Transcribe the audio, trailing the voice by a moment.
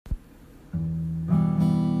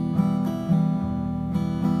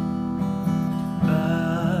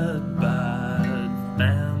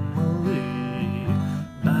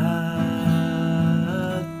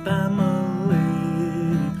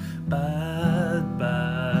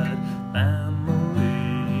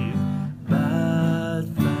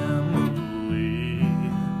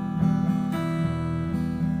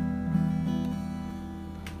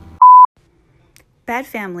Bad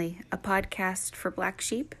Family, a podcast for black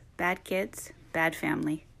sheep, bad kids, bad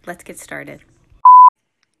family. Let's get started.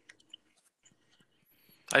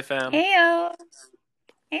 Hi, fam. Heyo.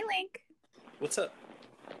 Hey, Link. What's up?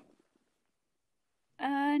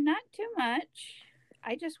 Not too much.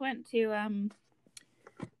 I just went to,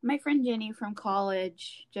 my friend Jenny from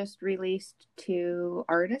college just released 2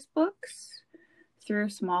 artist books through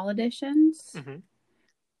Small Editions,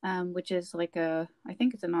 which is like I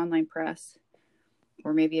think it's an online press,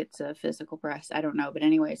 or maybe it's a physical press. I don't know. But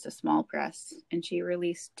anyway, it's a small press. And she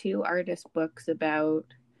released 2 artist books about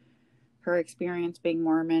her experience being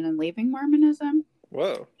Mormon and leaving Mormonism.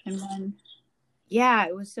 Whoa. And then, yeah,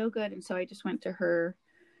 it was so good. And so I just went to her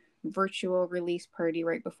virtual release party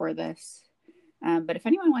right before this. But if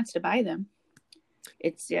anyone wants to buy them,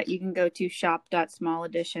 you can go to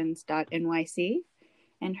shop.smalleditions.nyc,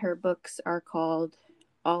 and her books are called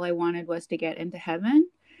All I Wanted Was to Get into Heaven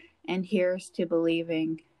and Here's to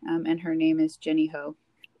Believing, and her name is Jenny Ho,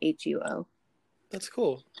 Huo. That's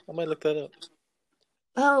cool. I might look that up.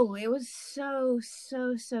 Oh, it was so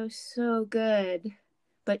good.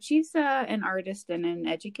 But she's an artist and an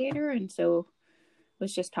educator, and so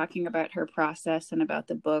was just talking about her process and about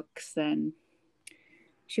the books, and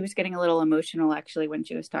she was getting a little emotional actually when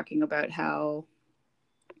she was talking about how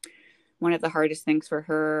one of the hardest things for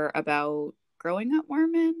her about growing up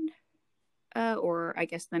Mormon, or I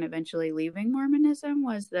guess then eventually leaving Mormonism,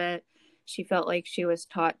 was that she felt like she was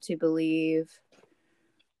taught to believe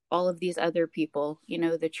all of these other people,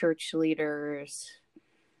 the church leaders,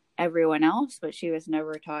 everyone else, but she was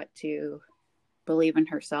never taught to believe in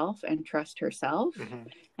herself and trust herself.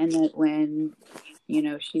 And that when,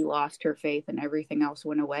 she lost her faith and everything else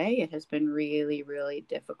went away, it has been really, really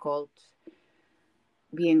difficult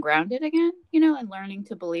being grounded again, and learning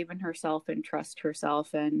to believe in herself and trust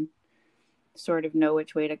herself and sort of know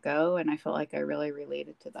which way to go. And I felt like I really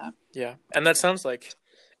related to that. Yeah. And that sounds like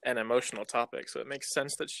an emotional topic, so it makes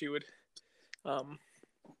sense that she would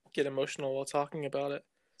get emotional while talking about it.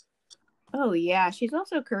 Oh, yeah. She's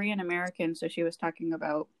also Korean American, so she was talking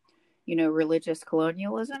about, religious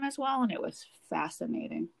colonialism as well, and it was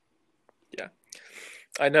fascinating. Yeah.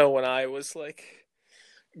 I know when I was,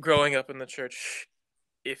 growing up in the church,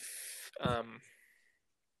 if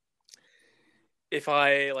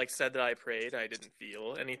I, said that I prayed, I didn't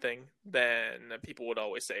feel anything, then people would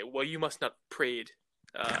always say, well, you must not prayed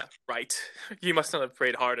right. You must not have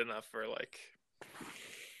prayed hard enough, or,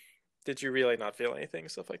 did you really not feel anything?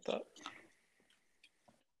 Stuff like that.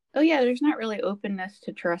 Oh, yeah, there's not really openness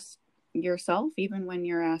to trust yourself, even when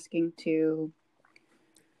you're asking to,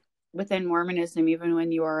 within Mormonism, even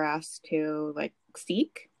when you are asked to,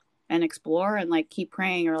 seek and explore and, keep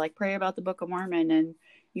praying, or, pray about the Book of Mormon, and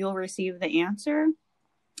you'll receive the answer.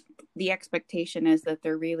 The expectation is that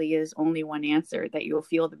there really is only one answer, that you'll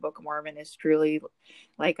feel the Book of Mormon is truly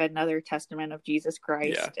like another testament of Jesus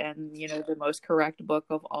Christ, and, the most correct book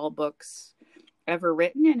of all books ever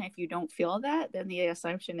written. And if you don't feel that, then the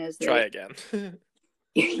assumption is that try again.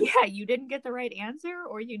 Yeah, you didn't get the right answer,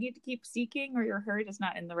 or you need to keep seeking, or your heart is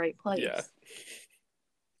not in the right place. Yeah.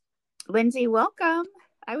 Lindsay, welcome.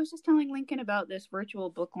 I was just telling Lincoln about this virtual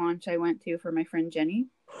book launch I went to for my friend Jenny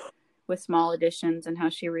with Small Editions, and how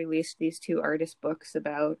she released these 2 artist books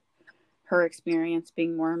about her experience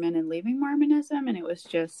being Mormon and leaving Mormonism. And it was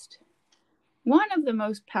just one of the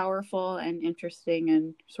most powerful and interesting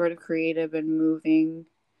and sort of creative and moving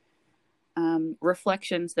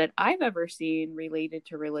reflections that I've ever seen related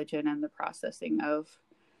to religion and the processing of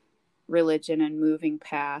religion and moving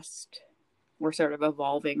past or sort of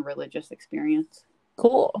evolving religious experience.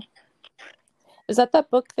 Cool. Is that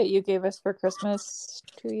book that you gave us for Christmas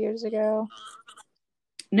 2 years ago?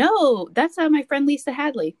 No, that's my friend Lisa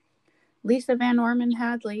Hadley. Lisa Van Orman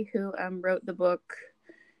Hadley, who wrote the book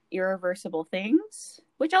Irreversible Things,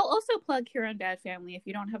 which I'll also plug here on Bad Family. If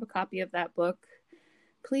you don't have a copy of that book,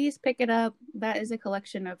 please pick it up. That is a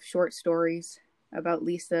collection of short stories about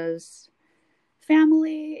Lisa's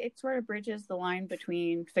family. It sort of bridges the line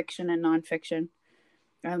between fiction and nonfiction,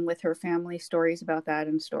 with her family stories about that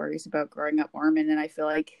and stories about growing up Mormon. And I feel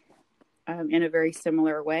like in a very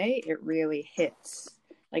similar way, it really hits.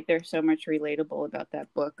 There's so much relatable about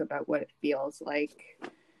that book, about what it feels like,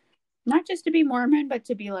 not just to be Mormon, but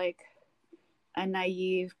to be a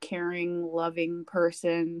naive, caring, loving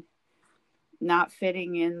person, not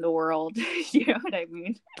fitting in the world. You know what I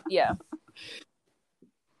mean? Yeah.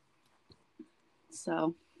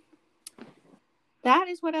 So that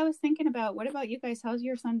is what I was thinking about. What about you guys? How's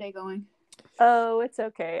your Sunday going? Oh, it's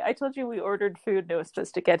okay. I told you we ordered food and it was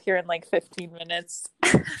supposed to get here in 15 minutes.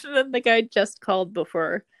 And then the guy just called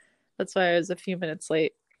before. That's why I was a few minutes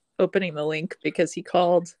late. opening the link because he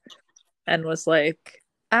called and was like,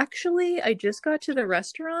 actually, I just got to the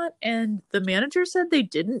restaurant and the manager said they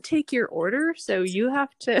didn't take your order, so you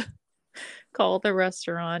have to call the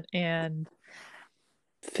restaurant and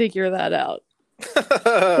figure that out.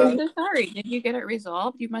 I'm so sorry. Did you get it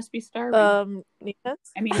resolved? You must be starving. Hungry.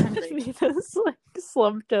 Nina's like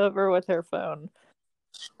slumped over with her phone,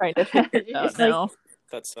 trying to figure it out now.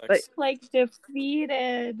 That sucks. But- Like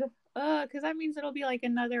defeated. Because that means it'll be like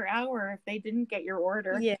another hour if they didn't get your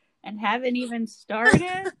order and haven't even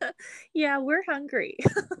started. Yeah, we're hungry.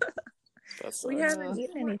 That sucks. We haven't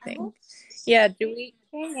eaten anything. Yeah, do we?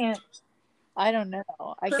 Dang it. I don't know.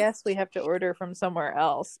 I guess we have to order from somewhere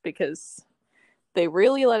else because they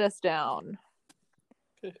really let us down.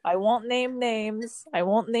 I won't name names. I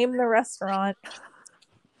won't name the restaurant.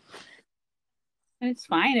 It's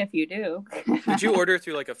fine if you do. Did you order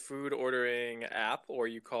through like a food ordering app, or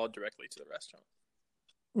you called directly to the restaurant?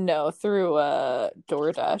 No, through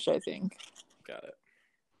DoorDash, I think. Got it.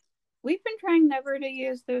 We've been trying never to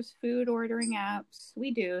use those food ordering apps.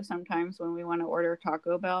 We do sometimes when we want to order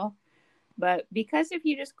Taco Bell. But because if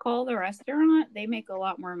you just call the restaurant, they make a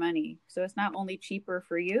lot more money. So it's not only cheaper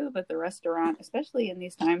for you, but the restaurant, especially in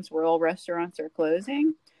these times where all restaurants are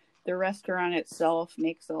closing, the restaurant itself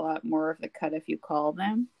makes a lot more of the cut if you call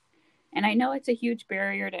them. And I know it's a huge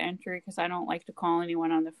barrier to entry because I don't like to call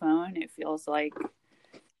anyone on the phone. It feels like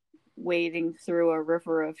wading through a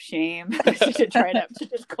river of shame to try to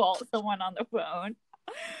just call someone on the phone.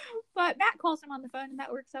 But Matt calls him on the phone and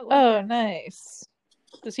that works out well. Oh, nice.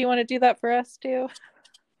 Does he want to do that for us too?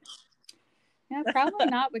 Yeah, probably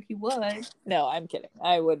not, but he would. No, I'm kidding.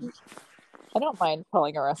 I don't mind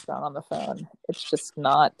calling a restaurant on the phone. It's just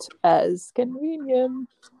not as convenient.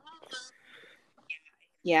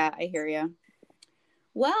 Yeah, I hear you.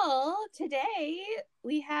 Well, today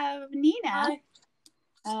we have Nina,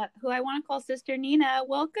 who I want to call Sister Nina.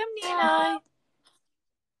 Welcome, Nina. Hi.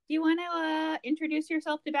 Do you want to introduce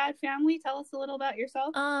yourself to Bad Family? Tell us a little about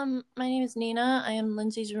yourself. My name is Nina. I am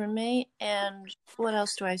Lindsay's roommate, and what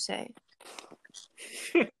else do I say?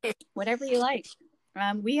 Whatever you like.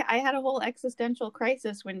 I had a whole existential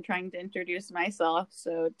crisis when trying to introduce myself,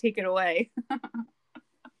 so take it away.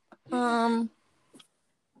 I'm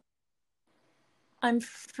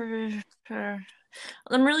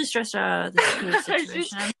really stressed out of this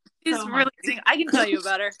situation. She's So really. I can tell you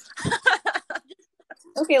about her.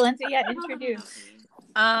 Okay, Lindsay, introduce.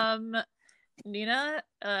 Nina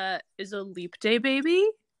is a leap day baby.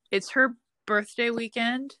 It's her birthday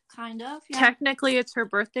weekend. Kind of. Yeah. Technically, it's her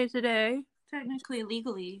birthday today. Technically,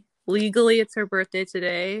 legally. Legally, it's her birthday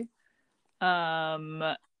today.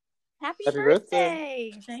 Happy Happy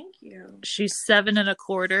birthday! Thank you. She's 7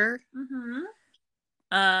 1/4.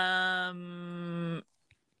 Mm-hmm.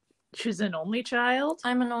 She's an only child.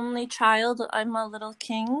 I'm an only child. I'm a little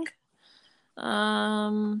king.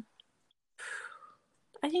 I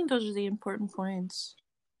think those are the important points.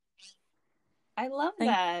 I love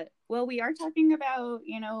that. Well, we are talking about,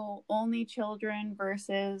 only children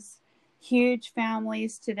versus huge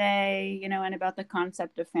families today, and about the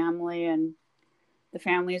concept of family and the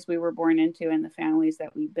families we were born into and the families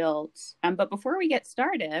that we built. But before we get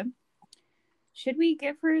started, should we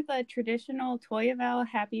give her the traditional Toyaval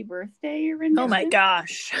happy birthday rendition? Oh my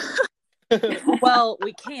gosh. Well,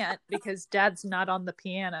 we can't because Dad's not on the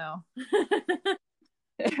piano.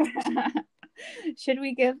 Should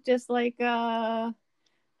we give just like a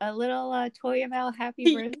little Toyaval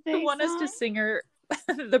happy birthday? You want us to sing her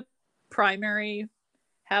the primary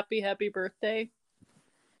happy birthday?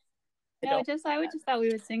 No, I just thought we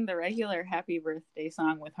would sing the regular happy birthday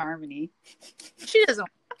song with harmony. She doesn't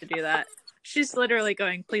want to do that. She's literally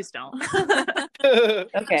going, please don't.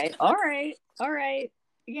 Okay. All right.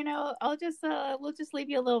 I'll just we'll just leave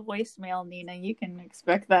you a little voicemail, Nina. You can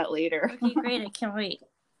expect that later. Okay, great. I can't wait.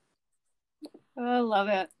 Oh, I love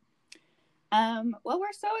it. Well,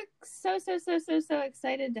 we're so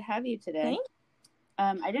excited to have you today.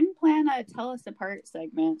 I didn't plan a tell us apart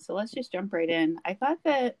segment, so let's just jump right in. I thought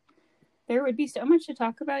that there would be so much to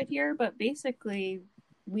talk about here, but basically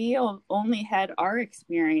we only had our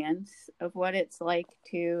experience of what it's like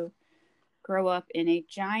to grow up in a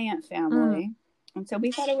giant family. And so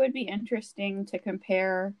we thought it would be interesting to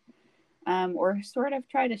compare or sort of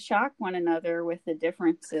try to shock one another with the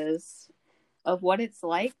differences of what it's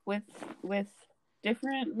like with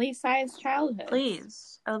differently sized childhoods.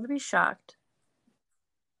 Please. I would be shocked.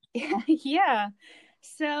 Yeah.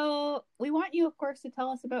 So we want you, of course, to tell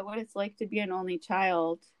us about what it's like to be an only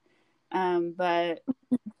child. But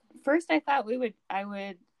first I thought I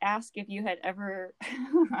would ask if you had ever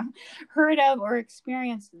heard of or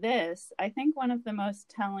experienced this. I think one of the most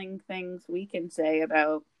telling things we can say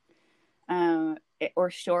about or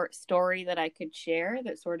short story that I could share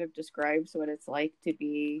that sort of describes what it's like to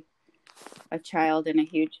be a child in a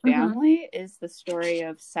huge family is the story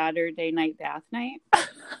of Saturday night bath night.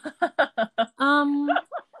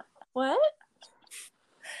 What?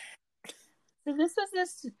 So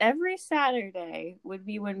this every Saturday would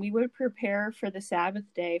be when we would prepare for the Sabbath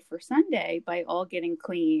day for Sunday by all getting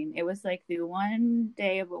clean. It was like the one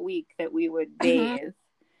day of a week that we would bathe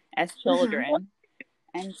as children.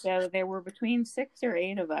 And so there were between 6 or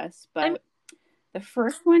 8 of us, but the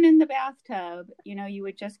first one in the bathtub, you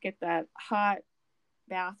would just get that hot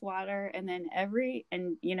bath water and then have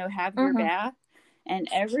your bath, and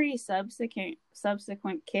every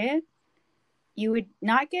subsequent kid, you would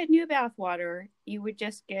not get new bath water. You would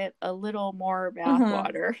just get a little more bath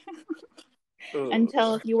water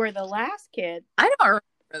until if you were the last kid. I don't remember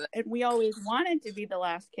that. And we always wanted to be the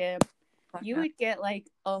last kid. You would get like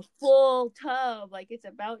a full tub, like it's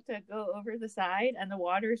about to go over the side and the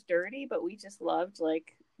water's dirty, but we just loved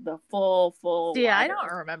like the full Yeah, water. I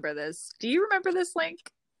don't remember this. Do you remember this, Link?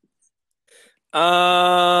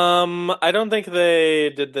 I don't think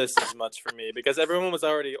they did this as much for me because everyone was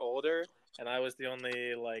already older and I was the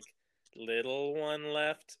only like little one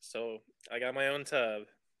left. So I got my own tub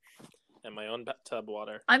and my own tub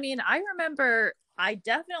water. I mean, I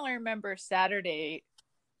definitely remember Saturday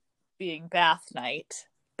being bath night,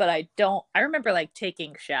 but I remember like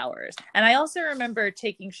taking showers. And I also remember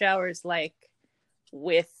taking showers like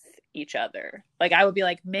with each other. Like I would be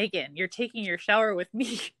like, Megan, you're taking your shower with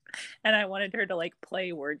me. And I wanted her to like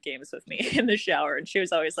play word games with me in the shower. And she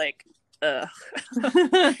was always like, ugh.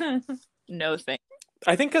 No thanks.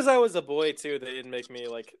 I think because I was a boy too, they didn't make me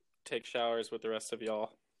like take showers with the rest of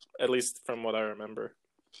y'all. At least from what I remember.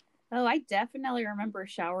 Oh, I definitely remember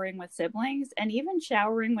showering with siblings and even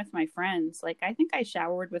showering with my friends. Like, I think I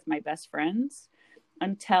showered with my best friends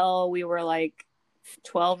until we were like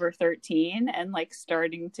 12 or 13 and like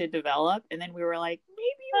starting to develop. And then we were like,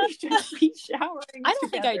 maybe we should be showering I don't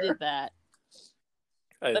think I together. did that.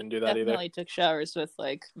 I didn't do that either. Definitely took showers with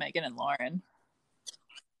like Megan and Lauren.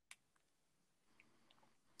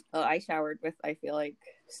 Oh, I showered with, I feel like,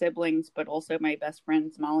 siblings, but also my best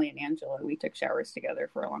friends, Molly and Angela. We took showers together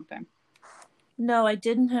for a long time. No, I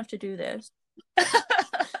didn't have to do this.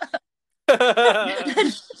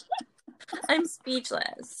 I'm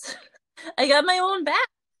speechless. I got my own bath.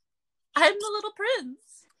 I'm the little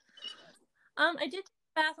prince. I did take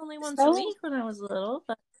a bath only once a week when I was little,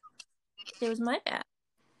 but it was my bath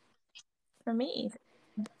for me.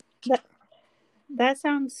 That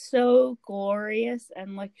sounds so glorious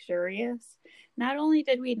and luxurious. Not only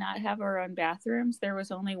did we not have our own bathrooms, there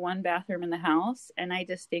was only one bathroom in the house. And I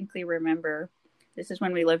distinctly remember, this is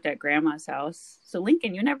when we lived at Grandma's house. So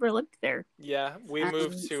Lincoln, you never lived there. Yeah, we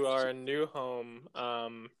moved to our new home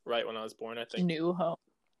right when I was born, I think. New home.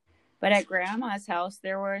 But at Grandma's house,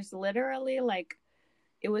 there was literally like,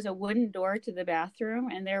 it was a wooden door to the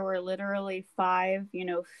bathroom, and there were literally 5,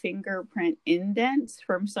 fingerprint indents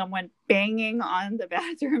from someone banging on the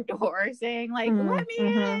bathroom door saying, like, let me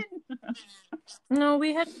in. No,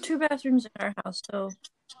 we had 2 bathrooms in our house. So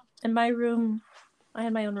in my room, I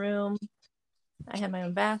had my own room. I had my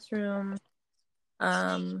own bathroom.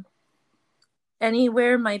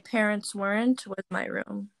 Anywhere my parents weren't was my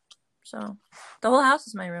room. So the whole house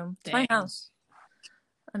is my room. It's my house.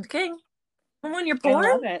 I'm the king. And when you're poor,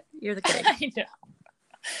 I love it. You're the king. I know.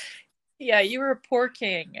 Yeah, you were a poor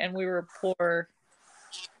king, and we were poor.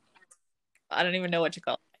 I don't even know what to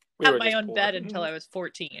call it. I had my own bed until I was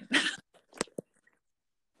 14.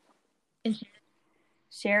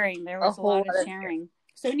 Sharing. There was a lot of sharing.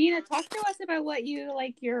 So Nina, talk to us about what you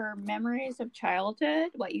like, your memories of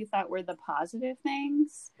childhood, what you thought were the positive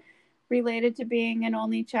things related to being an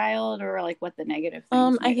only child, or like what the negative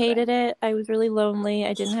things I hated it. I was really lonely.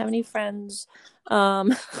 I didn't have any friends. I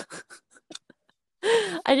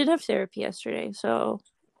did have therapy yesterday, so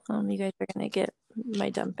you guys are gonna get my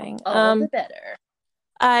dumping. All the better.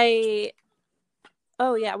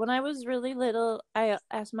 Oh yeah, when I was really little, I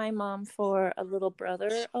asked my mom for a little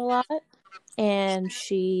brother a lot, and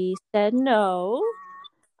she said no.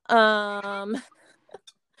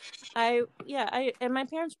 And my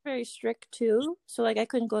parents were very strict too, so like I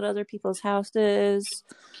couldn't go to other people's houses.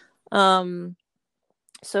 So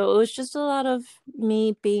it was just a lot of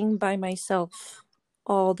me being by myself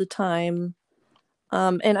all the time.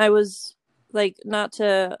 And I was like, not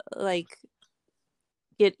to like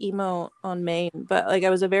get emo on Maine, but like I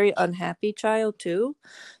was a very unhappy child too.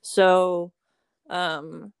 So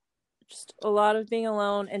just a lot of being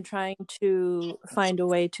alone and trying to find a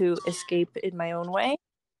way to escape in my own way.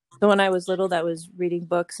 So when I was little, that was reading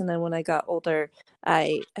books, and then when I got older,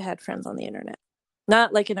 I had friends on the internet.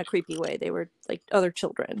 Not like in a creepy way; they were like other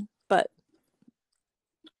children, but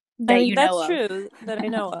that's true that I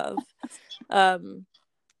know of.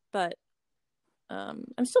 But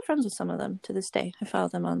I'm still friends with some of them to this day. I follow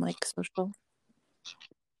them on like social.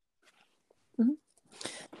 Mm-hmm.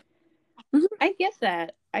 Mm-hmm. I get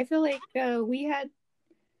that. I feel like we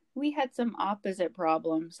had some opposite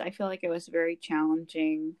problems. I feel like it was very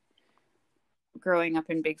challenging growing up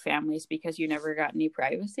in big families because you never got any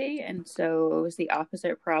privacy, and so it was the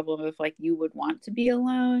opposite problem of like you would want to be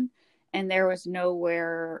alone and there was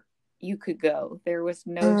nowhere you could go. There was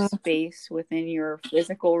no space within your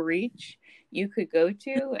physical reach you could go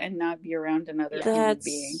to and not be around another human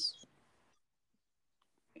being.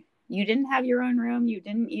 You didn't have your own room. You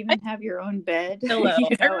didn't even have your own bed.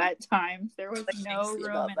 At times there was no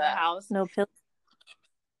room in the house. No pillow.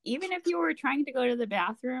 Even if you were trying to go to the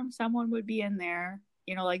bathroom, someone would be in there,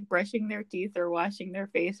 like brushing their teeth or washing their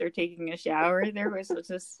face or taking a shower. There was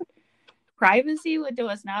just privacy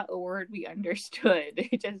was not a word we understood.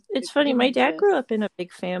 It's funny. My dad grew up in a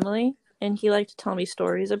big family, and he liked to tell me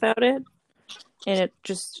stories about it. And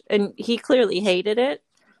and he clearly hated it.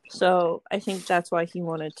 So I think that's why he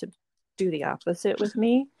wanted to do the opposite with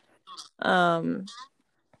me.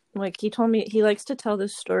 Like he told me, he likes to tell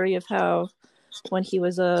this story of how when he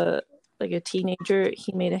was a teenager,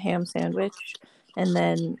 he made a ham sandwich and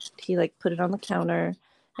then he put it on the counter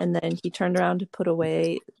and then he turned around to put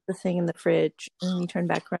away the thing in the fridge and he turned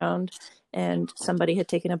back around and somebody had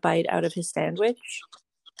taken a bite out of his sandwich.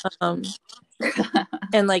 And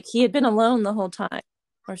he had been alone the whole time,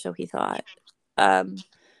 or so he thought.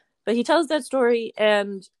 But he tells that story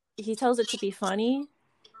and he tells it to be funny,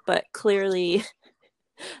 but clearly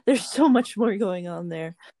there's so much more going on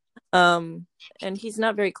there. And he's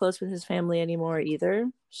not very close with his family anymore either.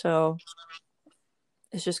 So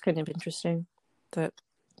it's just kind of interesting that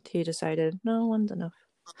he decided, no, one's enough.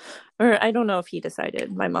 Or I don't know if he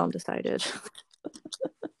decided. My mom decided.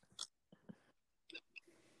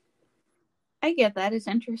 I get that. It's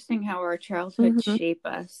interesting how our childhood shape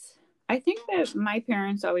us. I think that my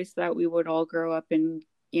parents always thought we would all grow up and,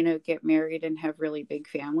 get married and have really big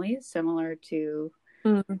families, similar to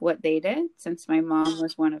what they did, since my mom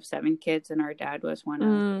was one of 7 kids and our dad was one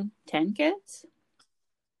of 10 kids.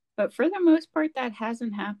 But for the most part, that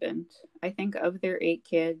hasn't happened. I think of their 8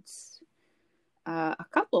 kids, a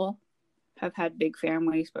couple have had big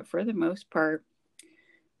families, but for the most part,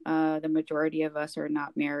 the majority of us are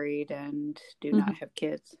not married and do not have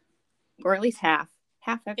kids, or at least half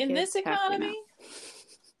have kids. In this economy?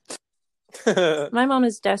 My mom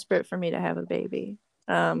is desperate for me to have a baby.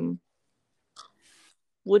 Sounds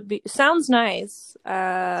nice.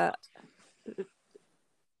 I'd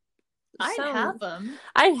have them.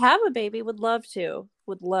 I'd have a baby. Would love to.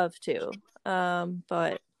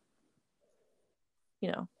 But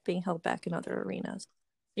being held back in other arenas.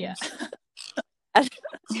 Yeah.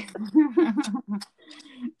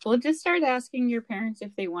 Well, just start asking your parents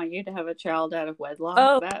if they want you to have a child out of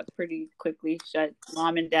wedlock. That pretty quickly shut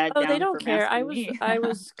mom and dad down. They don't care. I me.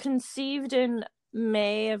 was conceived in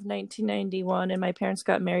May of 1991 and my parents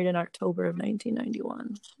got married in October of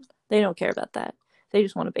 1991. They don't care about that. They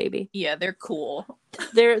just want a baby. Yeah, they're cool.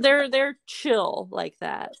 They're chill like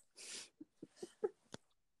that.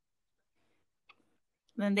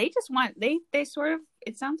 Then they just want they sort of,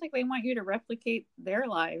 it sounds like they want you to replicate their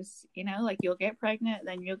lives, you'll get pregnant,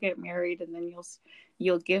 then you'll get married, and then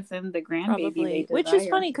you'll give them the grandbaby they desire. Which is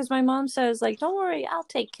funny because my mom says don't worry, I'll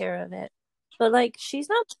take care of it, but she's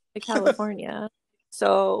not in California.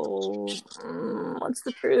 So what's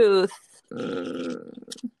the truth?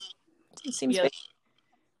 It seems fake.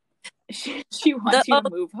 She wants you to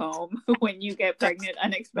move home when you get pregnant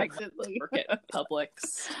unexpectedly. Work at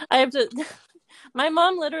Publix. I have to. My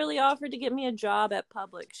mom literally offered to get me a job at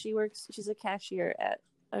Publix. She's a cashier at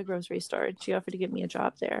a grocery store, and she offered to get me a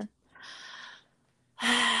job there.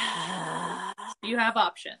 You have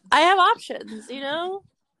options. I have options,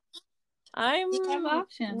 I'm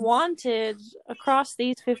wanted across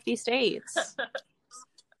these 50 states.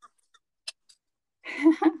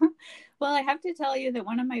 Well, I have to tell you that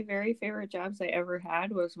one of my very favorite jobs I ever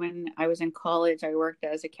had was when I was in college. I worked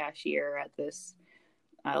as a cashier at this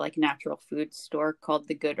natural food store called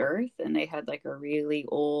The Good Earth, and they had a really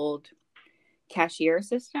old cashier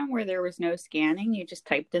system where there was no scanning. You just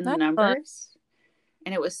typed in the numbers,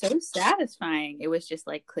 and it was so satisfying. It was just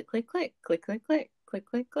click, click, click, click, click, click, click,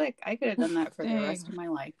 click, click. I could have done that for the rest of my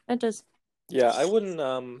life. That does Yeah, I wouldn't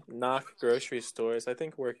knock grocery stores. I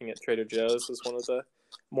think working at Trader Joe's was one of the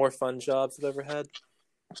more fun jobs I've ever had.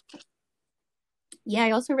 Yeah,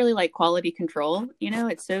 I also really like quality control.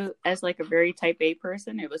 It's so, as like a very type A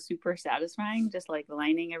person, it was super satisfying, just like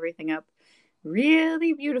lining everything up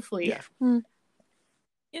really beautifully. Yeah.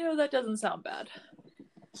 That doesn't sound bad.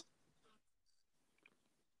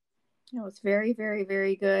 No, it's very, very,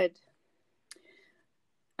 very good.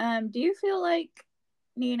 Do you feel like,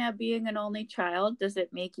 Nina, being an only child, does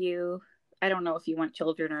it make you, I don't know if you want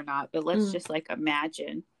children or not, but let's just like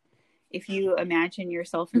imagine. If you imagine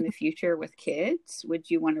yourself in the future with kids, would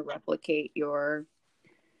you want to replicate your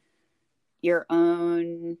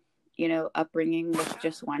own, upbringing with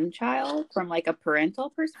just one child from like a parental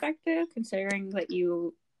perspective, considering that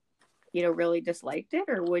you really disliked it?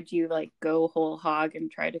 Or would you like go whole hog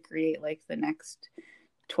and try to create like the next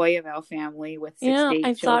Toyavale family with 6 to 8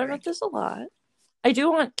 I've children? thought about this a lot. I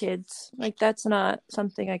do want kids. Like, that's not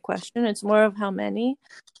something I question. It's more of how many.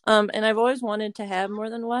 And I've always wanted to have more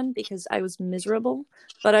than one because I was miserable.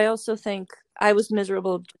 But I also think I was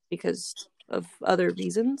miserable because of other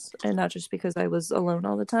reasons and not just because I was alone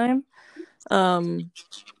all the time.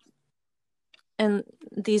 And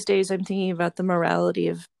these days I'm thinking about the morality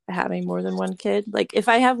of having more than one kid. Like, if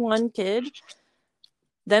I have one kid,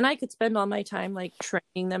 then I could spend all my time like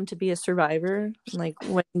training them to be a survivor, like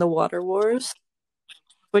win the water wars,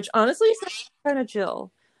 which honestly sounds kind of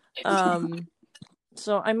chill.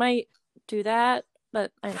 So I might do that,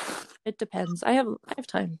 but it depends. I have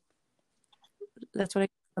time. That's what I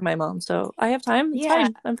get from my mom. So I have time. It's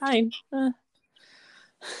fine. I'm fine.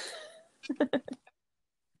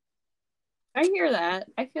 I hear that.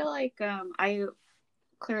 I feel like I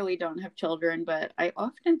clearly don't have children, but I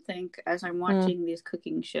often think as I'm watching these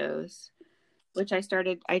cooking shows, which I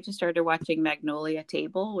just started watching Magnolia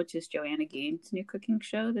Table, which is Joanna Gaines' new cooking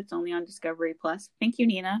show that's only on Discovery Plus. Thank you,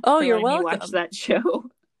 Nina. Oh, for you're letting me welcome. watch that show.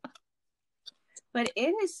 But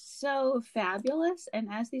it is so fabulous. And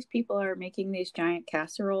as these people are making these giant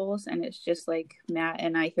casseroles, and it's just like Matt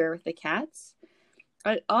and I here with the cats,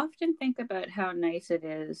 I often think about how nice it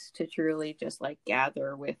is to truly just like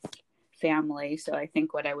gather with family. So I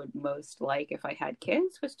think what I would most like if I had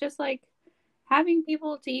kids was just like having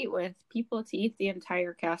people to eat with, people to eat the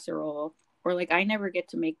entire casserole. Or like I never get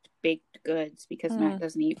to make baked goods because Matt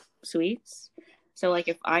doesn't eat sweets. So like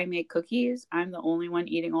if I make cookies, I'm the only one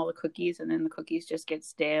eating all the cookies, and then the cookies just get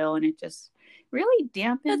stale, and it just really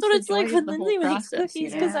dampens. That's what it's like when Lindsay makes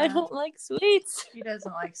cookies because I don't like sweets. She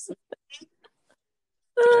doesn't like sweets.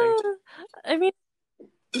 I mean,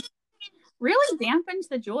 really dampens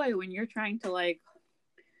the joy when you're trying to like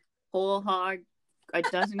whole hog a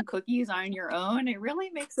dozen cookies on your own. It really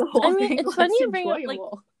makes the whole thing it's funny you bring up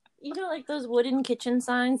like those wooden kitchen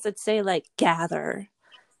signs that say like gather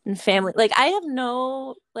and family. Like I have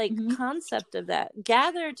no like concept of that.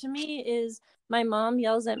 Gather to me is my mom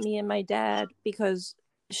yells at me and my dad because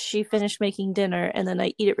she finished making dinner, and then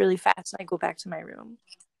I eat it really fast and I go back to my room.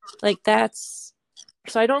 Like that's,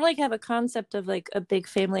 so I don't like have a concept of like a big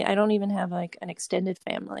family. I don't even have like an extended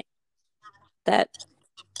family. That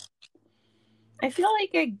I feel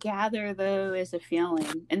like a gather though is a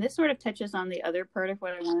feeling, and this sort of touches on the other part of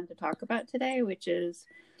what I wanted to talk about today, which is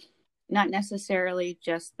not necessarily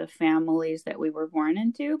just the families that we were born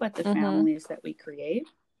into, but the families that we create,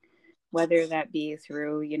 whether that be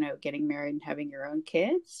through, getting married and having your own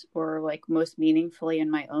kids, or like most meaningfully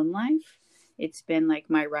in my own life, it's been like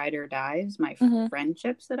my ride or dies, my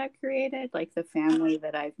friendships that I've created, like the family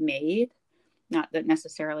that I've made, not that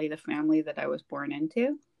necessarily the family that I was born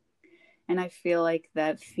into. And I feel like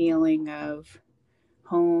that feeling of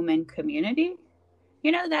home and community,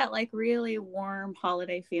 that like really warm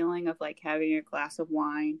holiday feeling of like having a glass of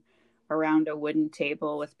wine around a wooden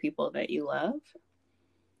table with people that you love,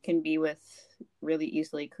 can be really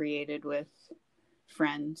easily created with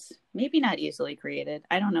friends. Maybe not easily created.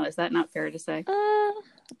 I don't know. Is that not fair to say?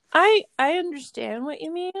 I understand what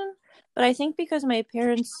you mean, but I think because my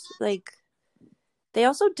parents like, they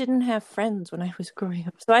also didn't have friends when I was growing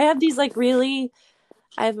up, so I have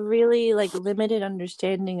a really like limited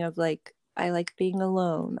understanding of like, I like being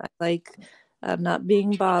alone. I like not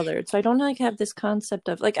being bothered. So I don't like have this concept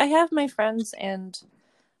of like, I have my friends and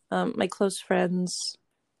my close friends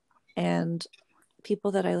and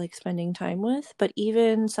people that I like spending time with. But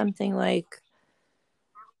even something like,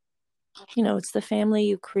 it's the family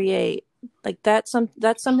you create. Like that's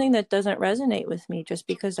something that doesn't resonate with me just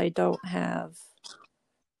because I don't have,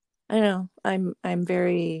 I don't know, I'm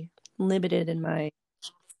very limited in my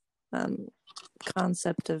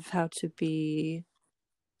concept of how to be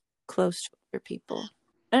close to other people.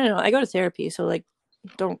 I don't know. I go to therapy, so like,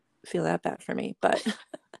 don't feel that bad for me, but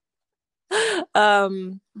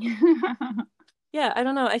yeah, I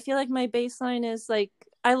don't know. I feel like my baseline is like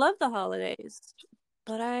I love the holidays,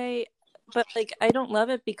 but like I don't love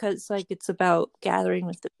it because like it's about gathering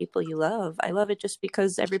with the people you love. I love it just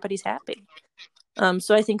because everybody's happy.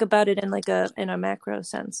 So I think about it in like in a macro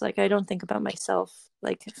sense. Like I don't think about myself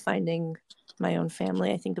like finding my own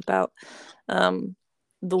family. I think about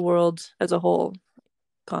the world as a whole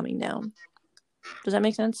calming down. Does that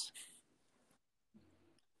make sense?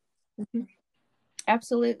 Mm-hmm.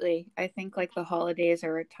 Absolutely. I think like the holidays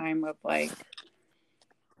are a time of like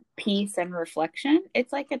peace and reflection.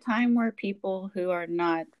 It's like a time where people who are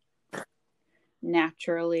not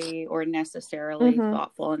naturally or necessarily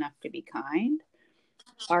thoughtful enough to be kind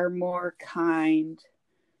are more kind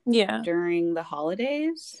during the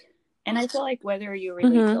holidays. And I feel like whether you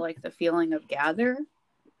relate to like the feeling of gather,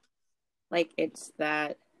 like it's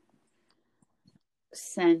that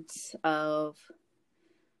sense of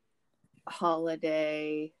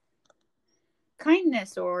holiday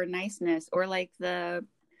kindness or niceness, or like the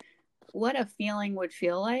what a feeling would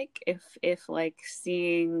feel like if like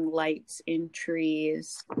seeing lights in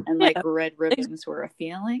trees and like red ribbons were a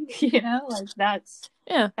feeling, you know, like that's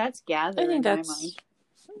gather. I think in my mind.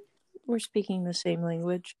 We're speaking the same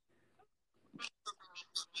language.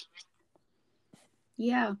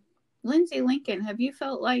 Yeah. Lindsay Lincoln, have you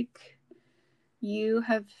felt like you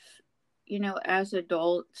have, you know, as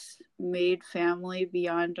adults made family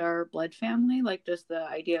beyond our blood family? Like, does the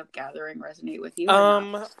idea of gathering resonate with you?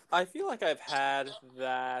 I feel like I've had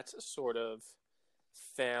that sort of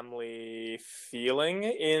family feeling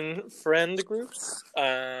in friend groups,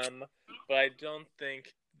 but I don't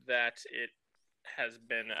think that it has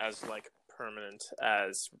been as like permanent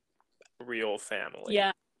as real family.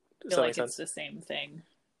 Yeah, I feel like it's the same thing.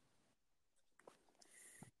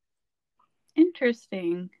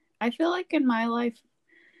 Interesting. I feel like in my life,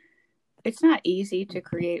 it's not easy to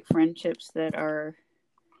create friendships that are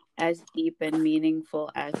as deep and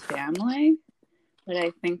meaningful as family. But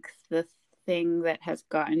I think the thing that has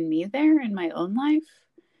gotten me there in my own life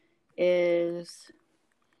is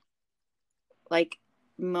like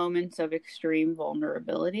moments of extreme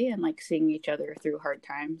vulnerability and like seeing each other through hard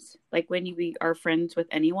times. Like when you are friends with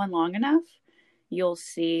anyone long enough, you'll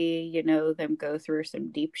see, you know, them go through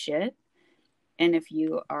some deep shit. And if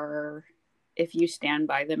you stand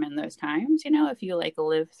by them in those times, you know, if you like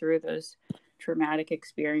live through those traumatic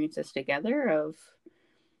experiences together of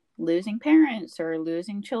losing parents or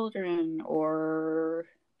losing children or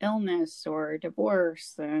illness or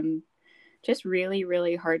divorce and just really,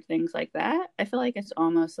 really hard things like that, I feel like it's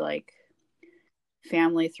almost like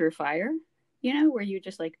family through fire, you know, where you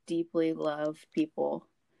just like deeply love people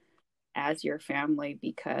as your family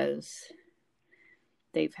because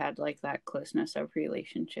they've had like that closeness of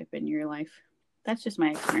relationship in your life. That's just my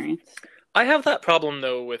experience. I have that problem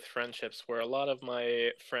though with friendships where a lot of my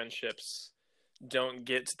friendships don't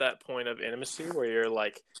get to that point of intimacy where you're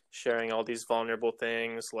like sharing all these vulnerable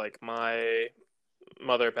things, like my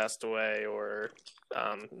mother passed away or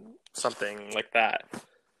something like that.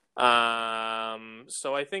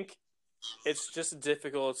 So I think it's just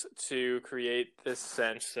difficult to create this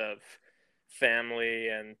sense of family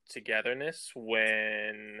and togetherness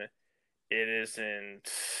when it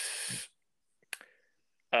isn't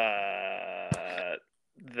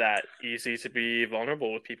that easy to be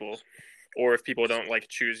vulnerable with people, or if people don't like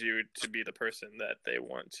choose you to be the person that they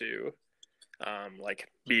want to like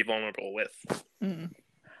be vulnerable with.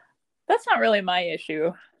 That's not really my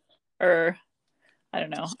issue, or I don't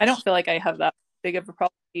know. I don't feel like I have that big of a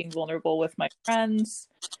problem being vulnerable with my friends,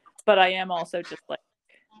 but I am also just like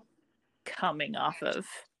coming off of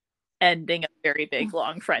ending a very big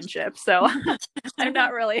long friendship, so I'm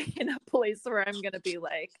not really in a place where I'm gonna be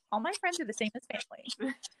like all my friends are the same as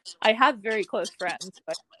family. I have very close friends,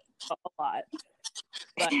 but a lot,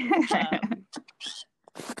 but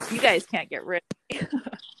you guys can't get rid of me.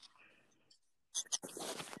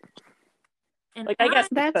 And like I guess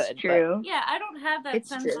that's could, true. But yeah, I don't have that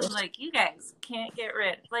sense of like you guys can't get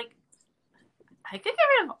rid. Like I could get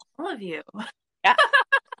rid of all of you. Yeah.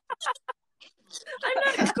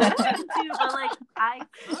 I'm not going to, but like I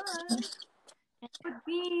could. It would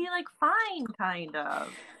be like fine, kind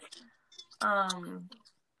of.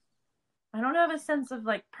 I don't have a sense of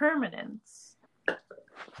like permanence.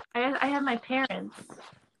 I have my parents,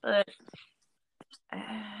 but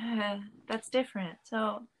that's different.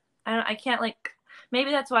 So I can't like.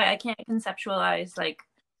 Maybe that's why I can't conceptualize like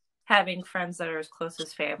having friends that are as close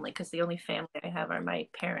as family, because the only family I have are my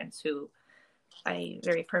parents, who I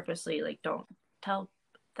very purposely like don't tell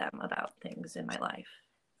them about things in my life.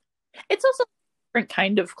 It's also different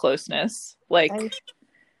kind of closeness. Like,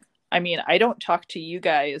 I mean, I don't talk to you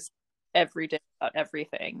guys every day about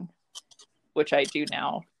everything, which I do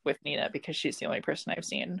now with Nina because she's the only person I've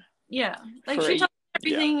seen. Yeah, like she talks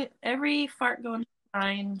everything, every fart going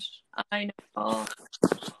behind. I know all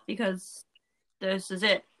because this is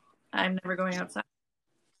it. I'm never going outside.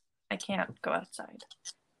 I can't go outside.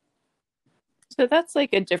 So that's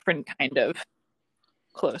like a different kind of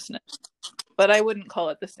closeness, but I wouldn't call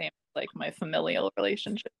it the same as like my familial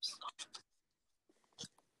relationships.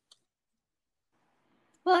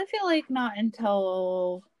 Well, I feel like not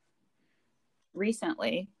until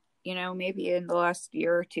recently, you know, maybe in the last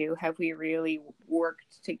year or two, have we really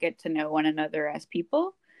worked to get to know one another as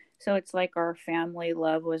people. So it's like our family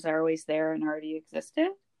love was always there and already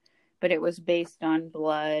existed, but it was based on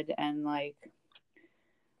blood and like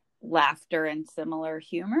laughter and similar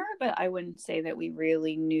humor. But I wouldn't say that we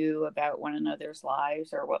really knew about one another's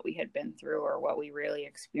lives or what we had been through or what we really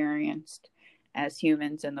experienced as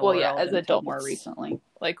humans in the world. Yeah, as adults more recently.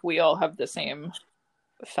 Like we all have the same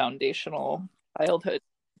foundational childhood,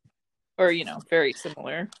 or you know, very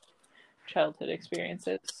similar childhood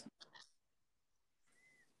experiences.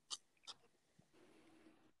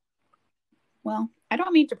 Well, I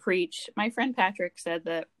don't mean to preach. My friend Patrick said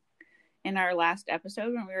that in our last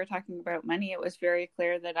episode when we were talking about money, it was very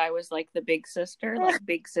clear that I was like the big sister, like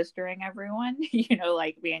big sistering everyone, you know,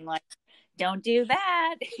 like being like, don't do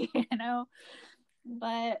that, you know.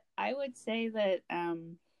 But I would say that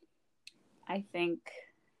I think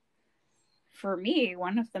for me,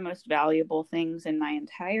 one of the most valuable things in my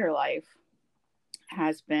entire life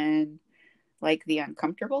has been like the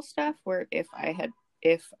uncomfortable stuff where if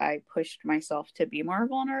I pushed myself to be more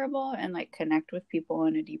vulnerable and like connect with people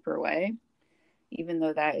in a deeper way, even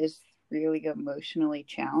though that is really emotionally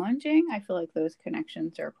challenging, I feel like those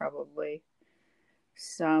connections are probably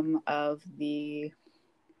some of the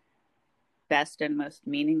best and most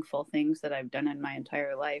meaningful things that I've done in my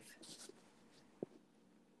entire life.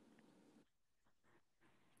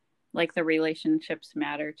 Like the relationships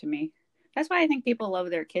matter to me. That's why I think people love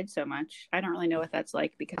their kids so much. I don't really know what that's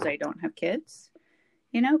like because I don't have kids,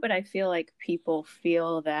 you know, but I feel like people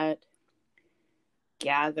feel that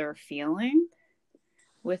gather feeling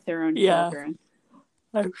with their own children.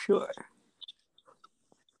 I'm sure.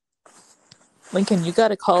 Lincoln, you got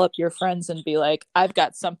to call up your friends and be like, I've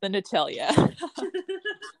got something to tell you.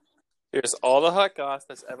 Here's all the hot goss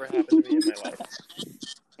that's ever happened to me in my life.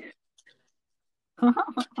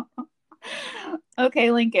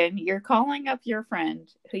 Okay, Lincoln, you're calling up your friend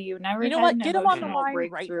who you never had an emotional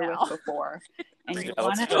breakthrough with before, and you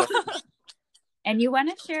want to, and you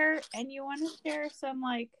want to share some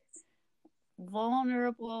like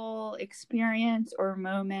vulnerable experience or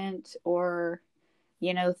moment or,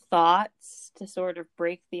 you know, thoughts to sort of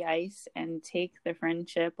break the ice and take the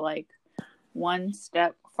friendship like one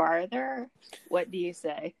step farther. What do you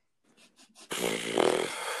say?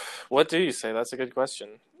 What do you say? That's a good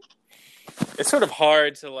question. It's sort of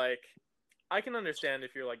hard to like, I can understand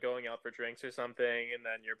if you're like going out for drinks or something and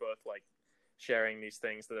then you're both like sharing these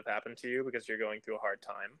things that have happened to you because you're going through a hard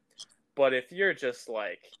time. But if you're just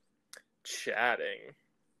like chatting,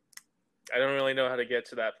 I don't really know how to get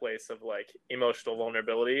to that place of like emotional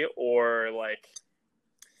vulnerability, or like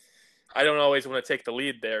I don't always want to take the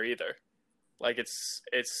lead there either. Like it's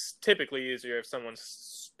typically easier if someone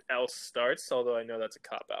else starts, although I know that's a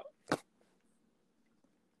cop-out.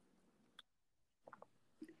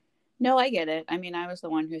 No, I get it. I mean, I was the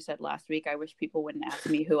one who said last week, I wish people wouldn't ask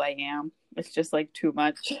me who I am. It's just like too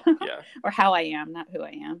much. Yeah. Or how I am, not who I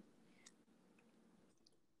am.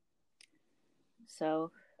 So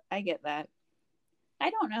I get that. I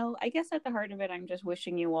don't know. I guess at the heart of it, I'm just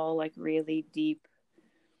wishing you all like really deep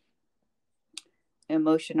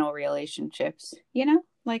emotional relationships, you know,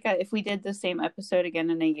 like if we did the same episode again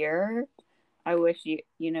in a year, I wish you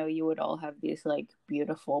would all have these like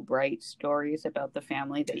beautiful, bright stories about the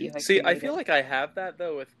family that you have. See, created. I feel like I have that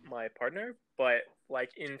though with my partner, but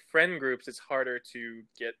like in friend groups, it's harder to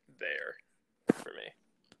get there for me.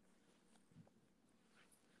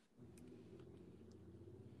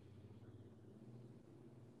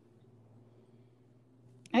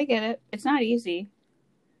 I get it. It's not easy.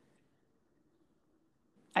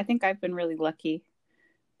 I think I've been really lucky,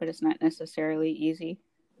 but it's not necessarily easy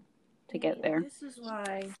to get there. This is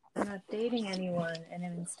why I'm not dating anyone and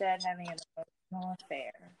am instead having an emotional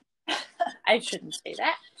affair. I shouldn't say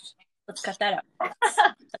that. Let's cut that out.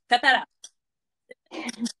 Cut that out.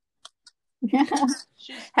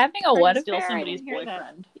 Having a what still affair? Somebody's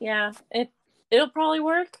boyfriend. Yeah, it'll probably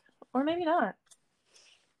work, or maybe not.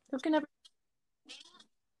 Who can ever?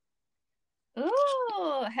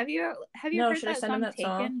 Oh, have you No, heard should I that send him song that "Taken"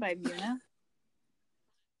 song? by Muna?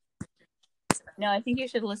 No, I think you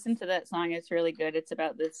should listen to that song. It's really good. It's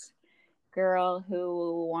about this girl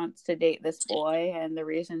who wants to date this boy, and the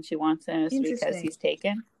reason she wants him is because Interesting. he's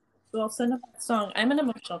taken. So I'll send him that song. I'm an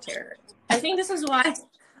emotional terrorist. I think this is why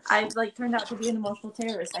I've like turned out to be an emotional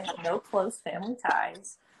terrorist. I have no close family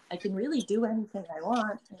ties. I can really do anything I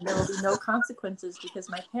want, and there will be no consequences because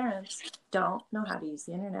my parents don't know how to use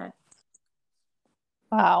the internet.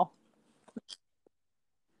 Wow.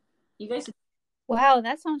 You guys, Wow,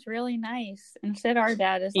 that sounds really nice. Instead, our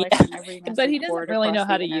dad is like Yeah. on every message But he doesn't board really across know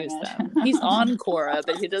how the to use internet. them. He's on Quora,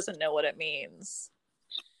 but he doesn't know what it means.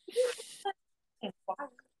 I'm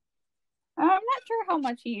not sure how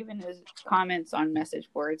much he even comments on message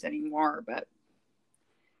boards anymore, but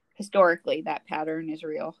historically, that pattern is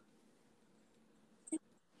real.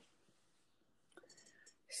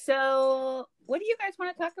 So, what do you guys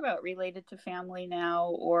want to talk about related to family now,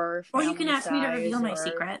 or family or you can ask me to reveal my or...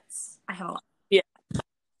 secrets. I have a lot.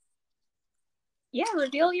 Yeah,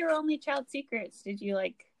 reveal your only child secrets. Did you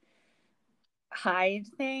like hide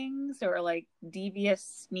things or like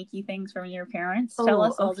devious, sneaky things from your parents? Tell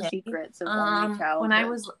us all the secrets of only childhood. When I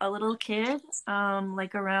was a little kid,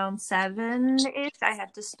 like around 7-ish, I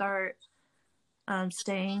had to start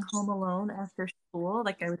staying home alone after school.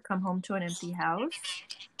 Like I would come home to an empty house.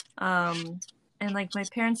 And like my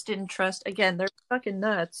parents didn't trust, again, they're fucking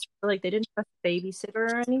nuts. Like they didn't trust a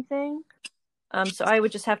babysitter or anything. So I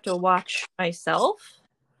would just have to watch myself.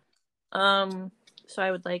 So I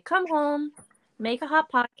would like come home, make a hot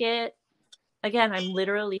pocket. Again, I'm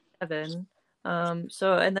literally 7.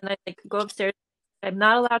 So and then I like go upstairs. I'm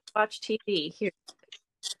not allowed to watch TV here.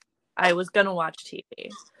 I was gonna watch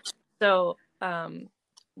TV. So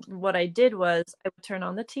what I did was I would turn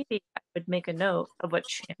on the TV. I would make a note of what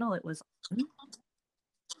channel it was on,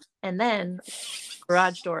 and then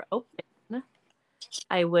garage door open.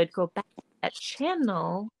 I would go back to that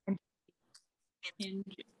channel, and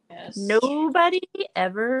nobody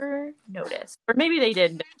ever noticed, or maybe they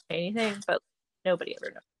didn't say anything, but nobody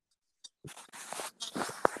ever noticed.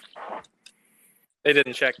 They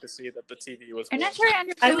didn't check to see that the TV was. I'm not sure I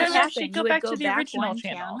understand. I would what actually happened. go You back would to the original one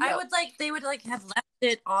channel. They would like have left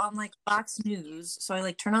it on like Fox News. So I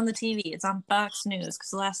like turn on the TV. It's on Fox News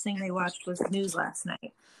because the last thing they watched was the news last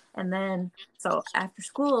night. And then, so after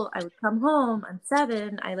school, I would come home. I'm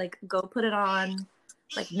 7. I like go put it on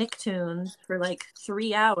like Nicktoons for like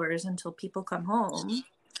 3 hours until people come home.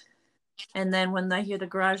 And then when I hear the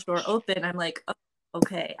garage door open, I'm like, oh,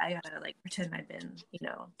 okay, I gotta like pretend I've been,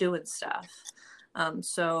 doing stuff.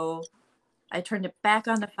 So I turned it back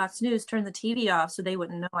on to Fox News, turned the TV off so they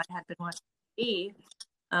wouldn't know I had been watching TV.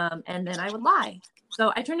 And then I would lie.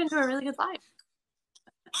 So I turned into a really good liar.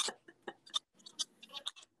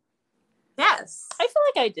 Yes. I feel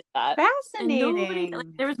like I did that. Fascinating. And nobody,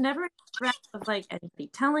 there was never a threat of like anybody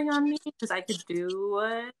telling on me because I could do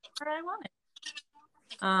whatever I wanted.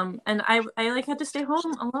 And I like had to stay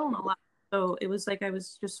home alone a lot. So it was like I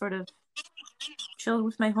was just sort of chilling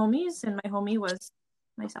with my homies, and my homie was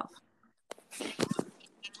myself.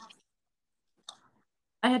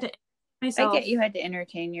 I had to myself. I get you had to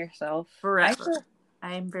entertain yourself forever.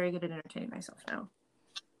 I'm very good at entertaining myself now.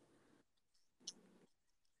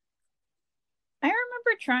 I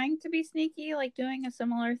remember trying to be sneaky, like doing a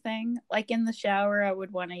similar thing. Like in the shower, I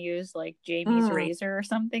would want to use like Jamie's razor or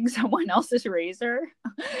something, someone else's razor.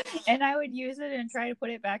 And I would use it and try to put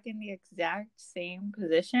it back in the exact same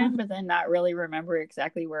position, but then not really remember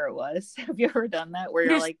exactly where it was. Have you ever done that? Where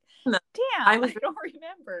you're like, damn, I don't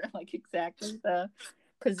remember like exactly the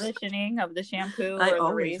positioning of the shampoo or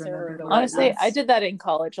the razor or the honestly, I did that in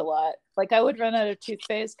college a lot. Like I would run out of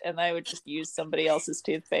toothpaste and I would just use somebody else's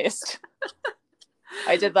toothpaste.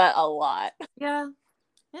 I did that a lot. Yeah,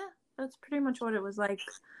 that's pretty much what it was like.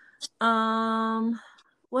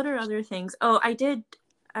 What are other things? Oh, I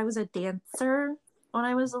was a dancer when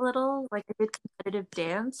I was little. Like I did competitive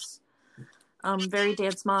dance. Very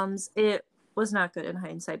dance moms. It was not good in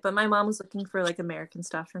hindsight, but my mom was looking for like American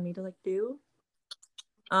stuff for me to like do.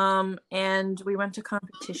 And we went to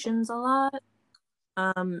competitions a lot.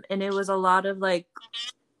 And it was a lot of like,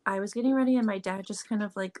 I was getting ready and my dad just kind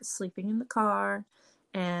of like sleeping in the car,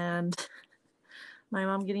 and my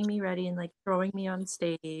mom getting me ready and like throwing me on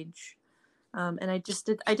stage. And I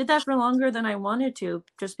did that for longer than I wanted to,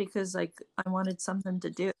 just because like I wanted something to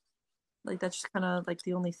do. Like that's just kind of like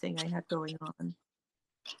the only thing I had going on.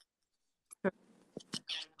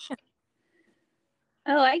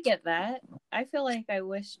 Oh, I get that. I feel like I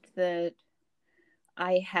wished that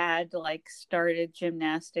I had like started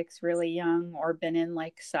gymnastics really young or been in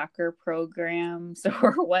like soccer programs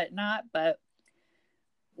or whatnot, but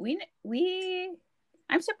we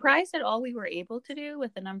I'm surprised at all we were able to do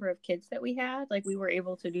with the number of kids that we had. Like we were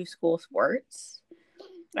able to do school sports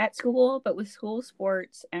at school, but with school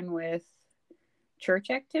sports and with church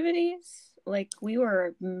activities, like we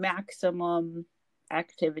were maximum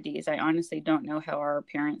activities. I honestly don't know how our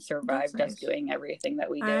parents survived us doing everything that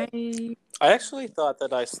we did. I actually thought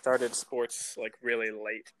that I started sports like really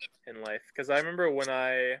late in life because I remember when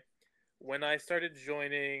I started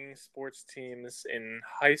joining sports teams in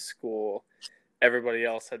high school, everybody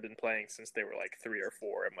else had been playing since they were like 3 or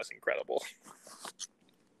 4 and was incredible.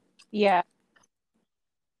 Yeah.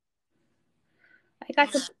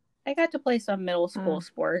 I got to play some middle school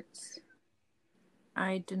sports.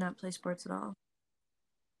 I did not play sports at all.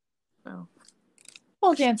 So,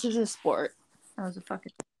 Well, dance is a sport. I was a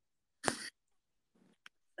fucking.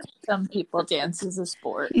 Some people dance is a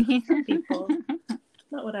sport. Some people.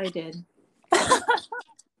 Not what I did.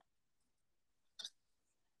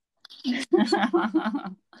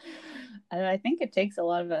 I think it takes a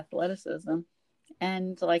lot of athleticism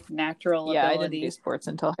and like natural ability. I didn't do sports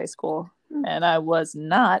until high school, and I was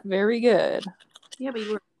not very good. Yeah, but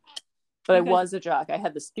you were. But I was a jock. I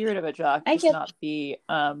had the spirit of a jock, just not the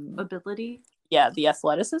ability. Yeah, the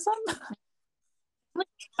athleticism.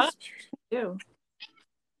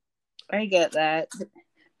 I get that.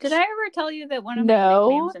 Did I ever tell you that one of my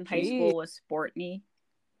nicknames in high school was Sportney?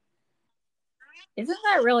 Isn't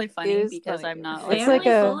that really funny? Because funny. I'm not like, it's like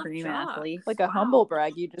a dream athlete. Like a humble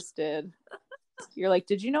brag you just did. You're like,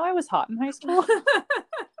 did you know I was hot in high school?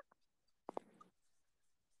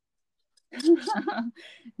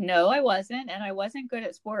 No, I wasn't, and I wasn't good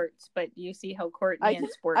at sports. But do you see how Courtney and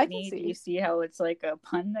Sportney? Do you see how it's like a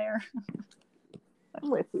pun there? I'm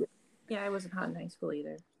with you. Yeah, I wasn't hot in high school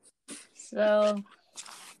either. So,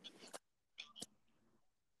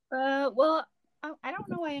 well, I don't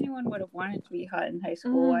know why anyone would have wanted to be hot in high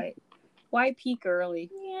school. Why peak early?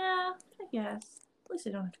 Yeah, I guess. At least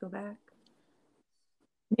I don't have to go back.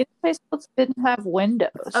 High schools didn't have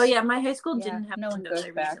windows. Oh yeah, my high school didn't have no windows. I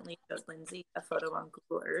recently showed Lindsay a photo on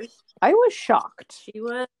Google Earth. I was shocked. She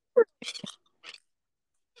was.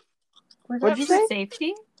 What'd you say?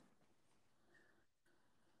 Safety?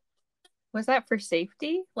 Was that for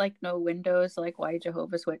safety? Like no windows? Like why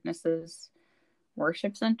Jehovah's Witnesses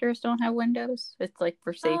worship centers don't have windows? It's like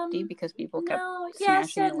for safety because people kept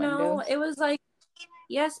smashing the windows. No, it was like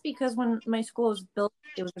yes, because when my school was built,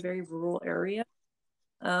 it was a very rural area.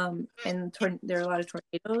 And there are a lot of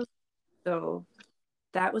tornadoes, so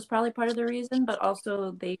that was probably part of the reason. But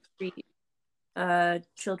also, they treat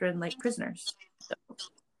children like prisoners, so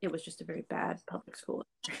it was just a very bad public school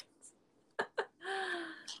experience.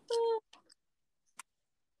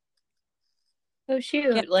 Oh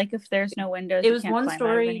shoot! Yeah. Like if there's no windows, it was one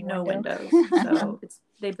story, no windows. So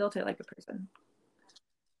they built it like a prison.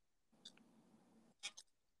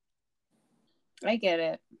 I get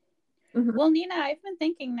it. Mm-hmm. Well, Nina, I've been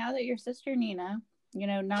thinking now that your sister Nina,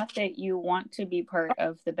 not that you want to be part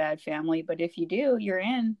of the bad family, but if you do, you're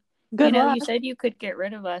in. Good luck. You said you could get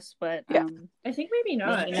rid of us, but I think maybe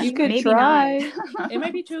not. You could try. It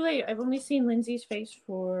might be too late. I've only seen Lindsay's face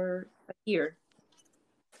for a year,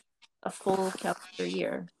 a full calendar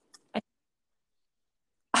year.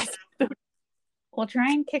 Well,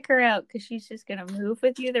 try and kick her out because she's just going to move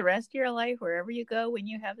with you the rest of your life wherever you go when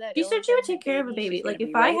you have that. She said she would take care of a baby. Like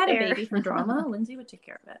if I had a baby for drama, Lindsay would take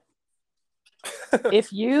care of it.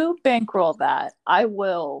 If you bankroll that, I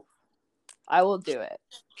will do it.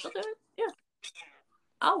 She'll do it. Yeah.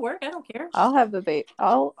 I'll work. I don't care. I'll have the baby.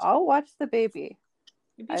 I'll watch the baby.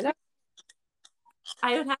 I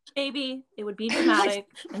would have a baby. It would be dramatic,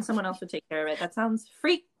 and someone else would take care of it. That sounds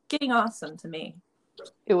freaking awesome to me.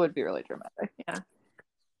 It would be really dramatic. Yeah.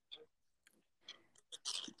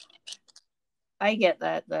 I get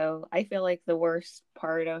that though. I feel like the worst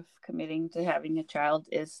part of committing to having a child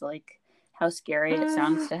is like how scary it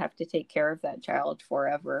sounds to have to take care of that child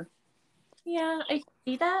forever. Yeah, I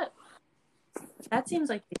see that. That seems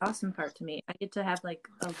like the awesome part to me. I get to have like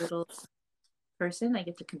a little person I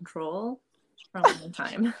get to control for a long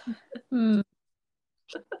time.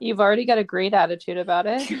 You've already got a great attitude about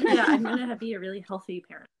it. Yeah, I'm going to be a really healthy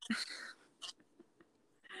parent.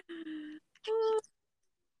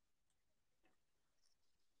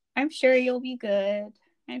 I'm sure you'll be good.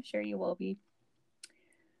 I'm sure you will be.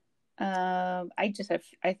 I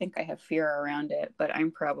think I have fear around it, but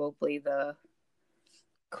I'm probably the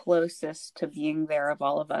closest to being there of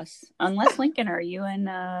all of us. Unless Lincoln, are you in?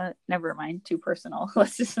 Never mind, too personal.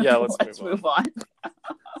 Let's move on.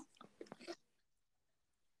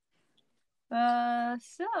 So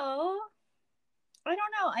I don't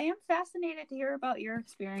know. I am fascinated to hear about your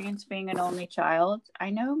experience being an only child. I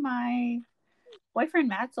know my boyfriend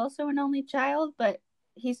Matt's also an only child, but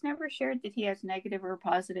he's never shared that he has negative or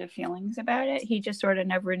positive feelings about it. He just sort of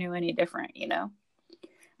never knew any different, you know?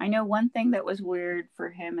 I know one thing that was weird for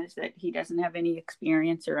him is that he doesn't have any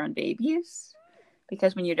experience around babies,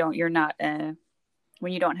 because when you don't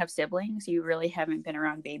have siblings, you really haven't been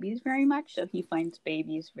around babies very much. So he finds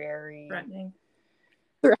babies very threatening.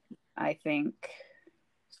 I think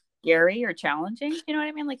scary or challenging. You know what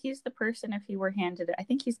I mean? Like, he's the person, if he were handed it, I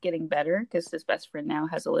think he's getting better because his best friend now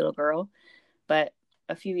has a little girl. But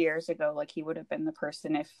a few years ago, like, he would have been the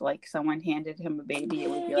person, if like someone handed him a baby, it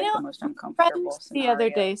would be like the most uncomfortable scenario. The other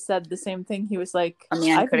day said the same thing. He was like,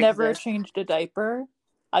 man I've could never exist. changed a diaper.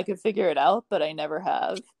 I could figure it out, but I never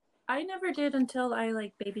have. I never did until I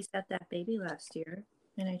like babysat that baby last year,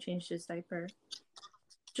 and I changed his diaper.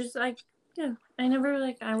 Just like, yeah, I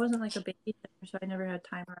wasn't like a babysitter, so I never had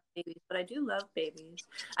time around babies. But I do love babies.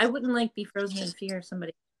 I wouldn't like be frozen in fear if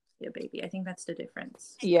somebody be a baby. I think that's the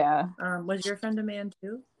difference. Yeah. Was your friend a man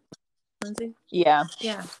too, Lindsay? Yeah.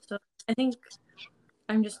 Yeah. So I think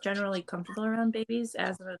I'm just generally comfortable around babies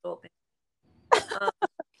as an adult baby.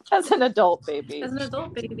 As an adult baby. As an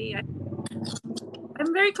adult baby,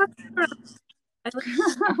 I'm very comfortable. I like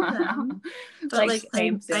them, but like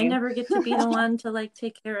same. I never get to be the one to like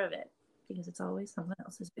take care of it because it's always someone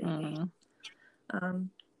else's baby.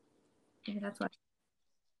 Maybe that's why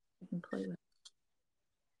I can play with.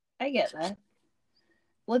 I get that.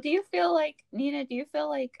 Well, do you feel like, Nina? Do you feel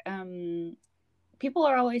like people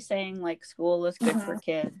are always saying like school is good for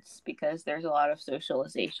kids because there's a lot of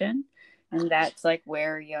socialization? And that's like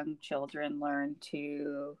where young children learn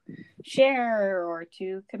to share or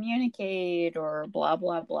to communicate or blah,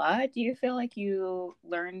 blah, blah. Do you feel like you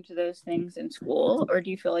learned those things in school, or do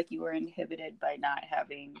you feel like you were inhibited by not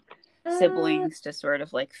having siblings to sort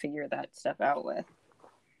of like figure that stuff out with?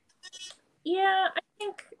 Yeah, I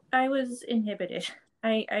think I was inhibited.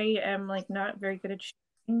 I am like not very good at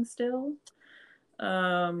sharing still.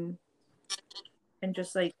 And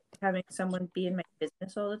just like having someone be in my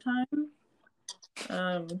business all the time.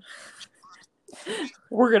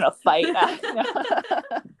 We're gonna fight.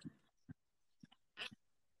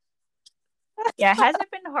 Yeah, has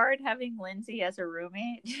it been hard having Lindsay as a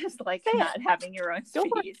roommate? Just like not having your own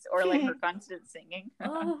space, or like her constant singing?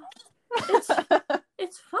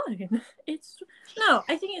 It's fun. No,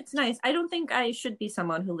 I think it's nice. I don't think I should be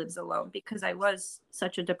someone who lives alone because I was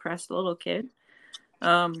such a depressed little kid.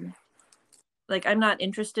 Like I'm not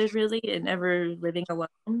interested really in ever living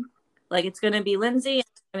alone. Like it's gonna be Lindsay and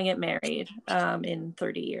I'm gonna get married in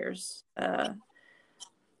 30 years. I'm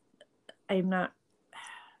not.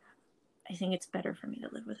 I think it's better for me to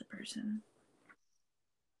live with a person.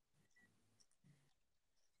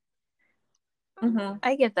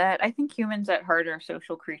 I get that. I think humans at heart are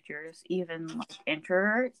social creatures, even like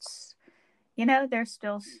introverts. You know, there's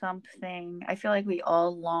still something. I feel like we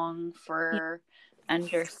all long for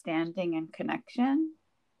understanding and connection,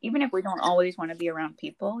 even if we don't always want to be around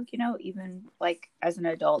people. You know, even like as an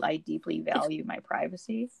adult, I deeply value my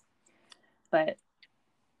privacy,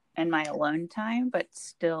 and my alone time, but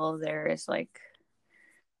still there is like,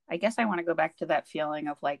 I guess I want to go back to that feeling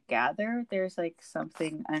of like gather. There's like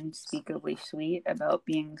something unspeakably sweet about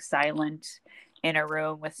being silent in a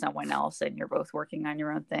room with someone else and you're both working on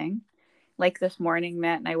your own thing. Like this morning,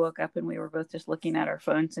 Matt and I woke up and we were both just looking at our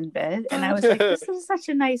phones in bed. And I was like, this is such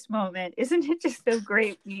a nice moment. Isn't it just so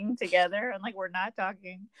great being together? And like, we're not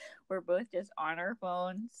talking. We're both just on our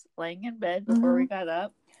phones, laying in bed before we got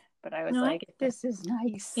up. But I was like, this is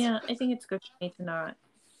nice. Yeah, I think it's good for me to not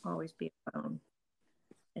always be alone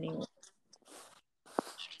anymore.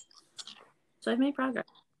 So I've made progress.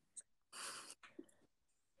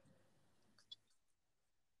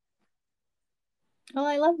 Well,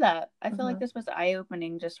 I love that. I feel like this was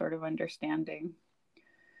eye-opening, just sort of understanding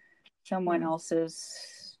someone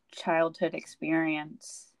else's childhood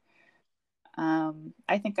experience.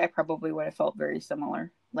 I think I probably would have felt very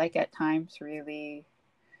similar. Like at times really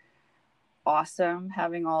awesome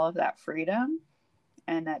having all of that freedom,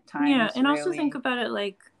 and at times and really also think about it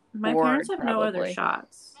like my parents have no other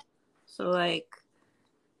shots, so like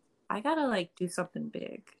I gotta like do something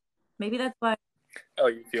big. Maybe that's why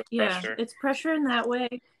you feel pressure. It's pressure in that way,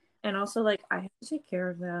 and also like I have to take care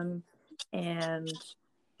of them, and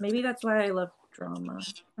maybe that's why I love drama.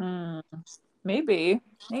 Maybe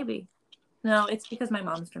no, it's because my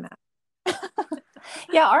mom's dramatic.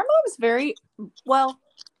 Yeah, our mom's very well,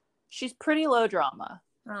 she's pretty low drama.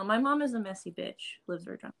 My mom is a messy bitch, lives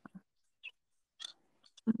her drama.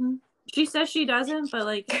 She says she doesn't, but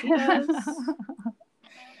like she does.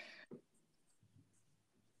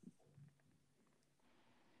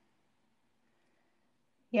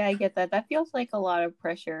 Yeah, I get that. That feels like a lot of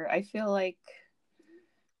pressure. I feel like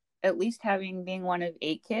at least being one of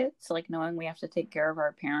 8 kids, like knowing we have to take care of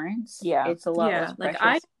our parents. Yeah. It's a lot Yeah, less like,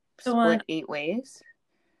 pressure the one- split 8 ways.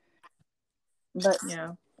 But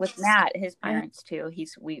Yeah. with Matt, his parents too,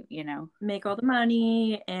 we make all the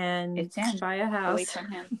money and it's him. buy a house. Away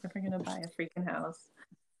from him. We're gonna buy a freaking house.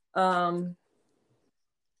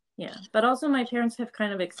 Yeah, but also my parents have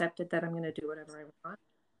kind of accepted that I'm gonna do whatever I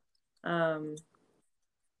want.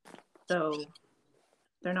 So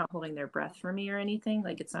they're not holding their breath for me or anything.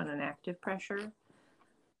 Like, it's not an active pressure,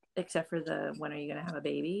 except for the when are you gonna have a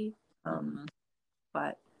baby?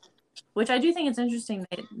 But which I do think it's interesting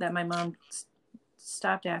that my mom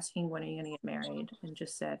stopped asking when are you gonna get married and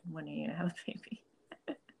just said when are you gonna have a baby.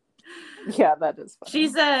 Yeah, that is funny. She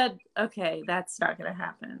said, okay, that's not gonna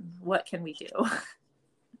happen. What can we do?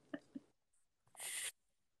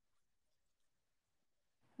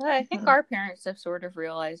 I think our parents have sort of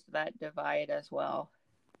realized that divide as well.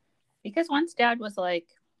 Because once Dad was like,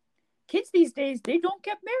 kids these days, they don't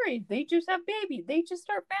get married. They just have babies. They just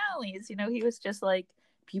start families. He was just like,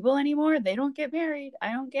 people anymore, they don't get married.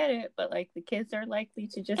 I don't get it. But like the kids are likely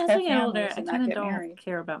to just have families older, and I not kind of get don't married.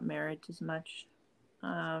 care about marriage as much.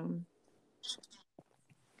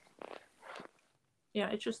 Yeah,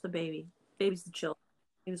 it's just the baby. Baby's the chill.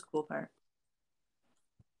 Baby's the cool part.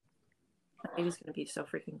 Baby's gonna be so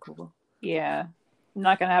freaking cool. Yeah. I'm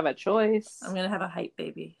not gonna have a choice. I'm gonna have a hype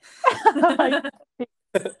baby.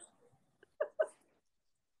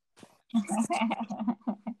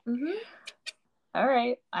 All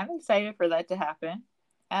right, I'm excited for that to happen.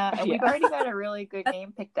 We've already got a really good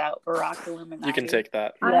name picked out, Barack Illuminati. You can take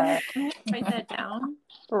that. Yeah. I'm gonna write that down.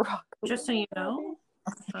 Barack. Just so you know,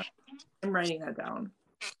 I'm writing that down.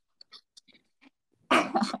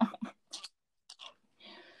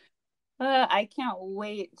 I can't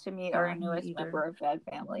wait to meet our newest member of Bad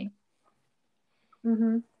Family.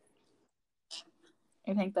 I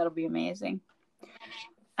think that'll be amazing.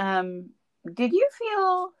 Did you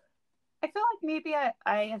feel? I feel like maybe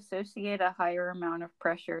I associate a higher amount of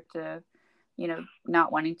pressure to,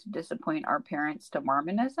 not wanting to disappoint our parents to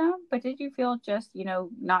Mormonism. But did you feel just,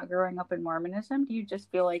 not growing up in Mormonism, do you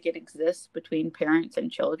just feel like it exists between parents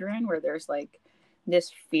and children where there's like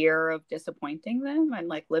this fear of disappointing them and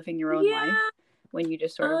like living your own life when you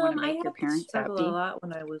just sort of want to make your parents happy? I had a lot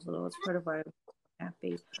when I was little. It's part of why I was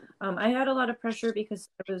happy. I had a lot of pressure because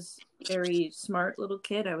I was a very smart little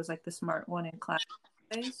kid. I was like the smart one in class.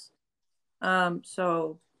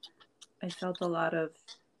 So I felt a lot of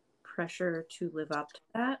pressure to live up to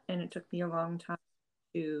that, and it took me a long time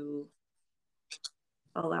to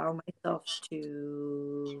allow myself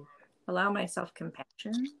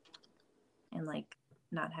compassion and like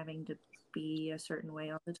not having to be a certain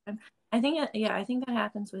way all the time. I think that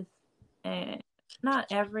happens with not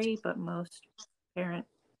every but most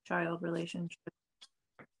parent-child relationship,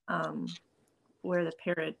 where the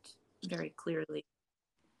parent very clearly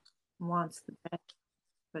wants the best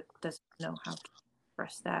but doesn't know how to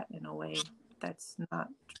express that in a way that's not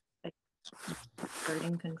like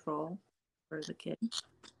exerting control for the kid.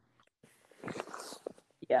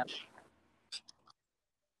 Yeah,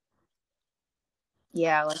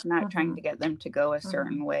 like not trying to get them to go a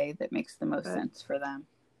certain way that makes the most sense for them,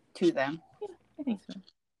 to them. Yeah, I think so.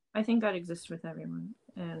 I think that exists with everyone,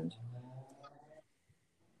 and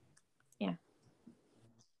yeah.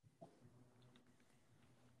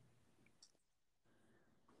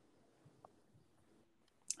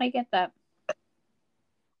 I get that.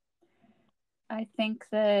 I think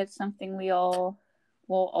that it's something we all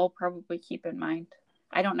will all probably keep in mind.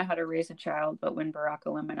 I don't know how to raise a child, but when Barack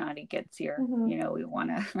Illuminati gets here, we want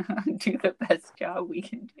to do the best job we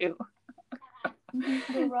can do.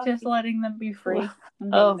 Just letting them be free.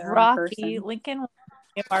 Oh, Rocky. Lincoln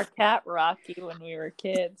named our cat Rocky when we were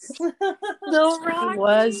kids. Little Rocky. He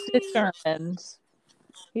was determined.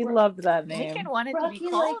 He loved that name. Lincoln wanted to be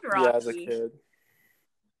called Rocky. Yeah, as a kid.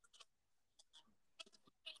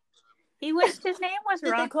 He wished his name was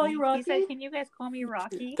Rocky. Did they call you Rocky? He said, "Can you guys call me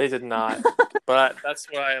Rocky?" They did not. But that's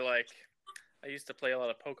why I used to play a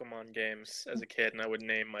lot of Pokemon games as a kid, and I would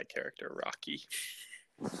name my character Rocky.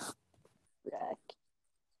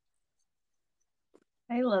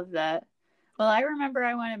 I love that. Well, I remember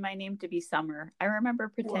I wanted my name to be Summer. I remember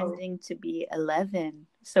pretending to be 11.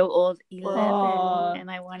 So old, 11.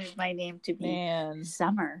 And I wanted my name to be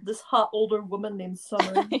Summer. This hot older woman named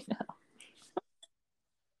Summer.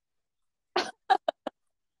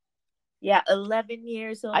 Yeah, 11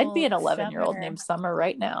 years old. I'd be an 11-year-old Summer. named Summer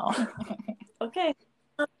right now. Okay.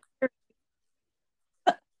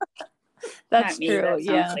 That's Not me. true. That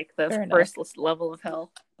Yeah. sounds like the fair first level of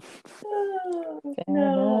hell. Fair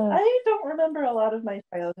No, enough. I don't remember a lot of my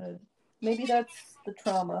childhood. Maybe that's the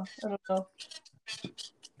trauma. I don't know.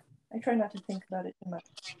 I try not to think about it too much.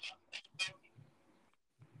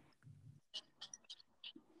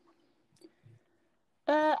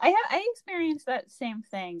 I experienced that same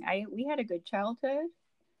thing. We had a good childhood,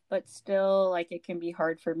 but still, like, it can be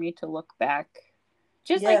hard for me to look back.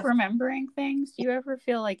 Just like Yes. remembering things. Do you ever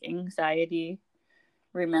feel like anxiety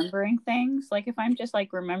remembering things? Like, if I'm just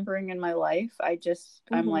like remembering in my life,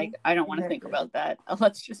 I'm like, I don't want to think Exactly. about that.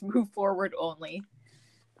 Let's just move forward only.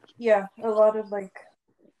 Yeah, a lot of like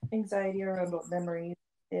anxiety around memories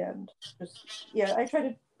and just I try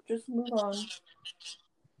to just move on.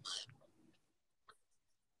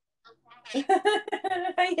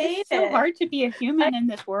 I hate It's so hard to be a human in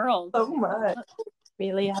this world. so much.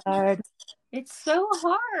 Really hard. It's so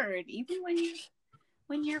hard, even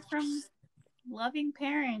when you're from loving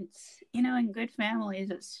parents, and good families.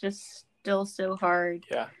 It's just still so hard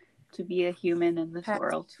to be a human in this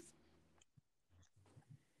world.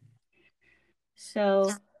 So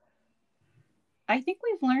I think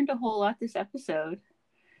we've learned a whole lot this episode.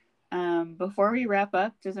 Before we wrap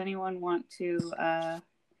up, does anyone want to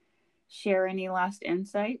share any last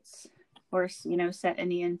insights or set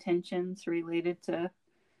any intentions related to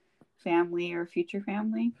family or future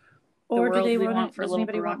family? Or does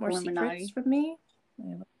anybody want more secrets from me?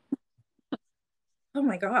 Oh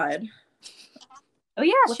my god. Oh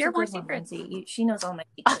yeah, What's share a more good one, secrets. Lindsay? She knows all my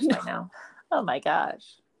secrets by now. Oh my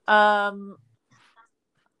gosh. From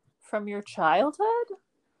your childhood?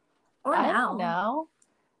 Or I now. don't know.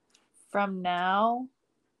 From now?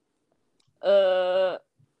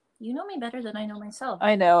 You know me better than I know myself.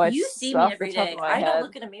 I know. You see me every day. I don't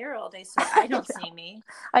look in a mirror all day, so I don't see me.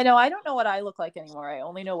 I know. I don't know what I look like anymore. I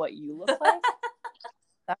only know what you look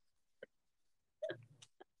like.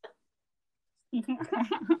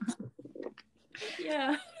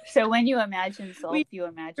 Yeah. So when you imagine self, you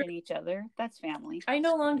imagine each other. That's family. I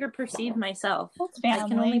no longer perceive myself. That's family. I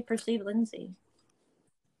can only perceive Lindsay.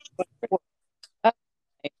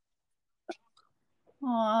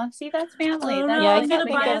 Aw, see, that's family. Oh, That's no, like I'm gonna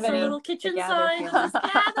buy us a together- little kitchen together sign. feeling. Let's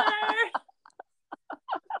gather.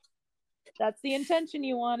 That's the intention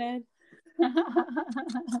you wanted.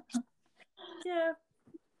 Yeah.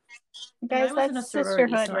 Guys, I was in a that's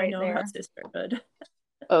sorority, sisterhood so right I know there. about sisterhood.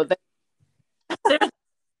 Oh,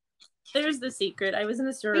 There's the secret. I was in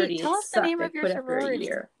a sorority. Wait, tell us the name of your sorority.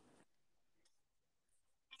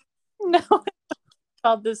 No, it's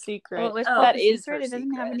called The Secret. Oh, it was that The is Secret. her It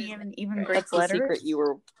doesn't have secret. any even great That's letters. the secret you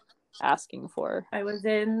were asking for. I was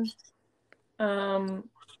in a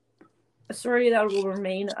sorority that will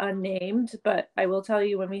remain unnamed, but I will tell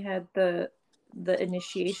you, when we had the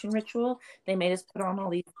initiation ritual, they made us put on all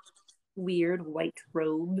these weird white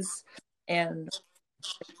robes, and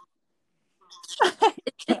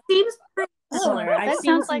it seems similar. That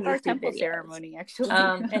sounds like our temple ceremony, actually.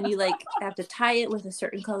 And you like have to tie it with a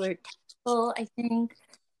certain colored tassel, I think.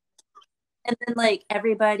 And then like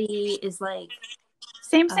everybody is like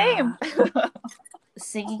same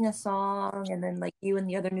singing a song, and then like you and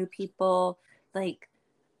the other new people like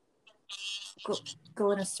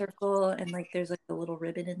go in a circle, and like there's like a little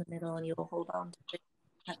ribbon in the middle, and you'll hold on to it,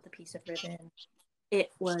 cut the piece of ribbon.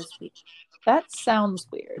 It was weird. That sounds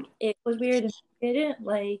weird. It was weird, and I didn't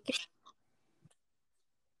like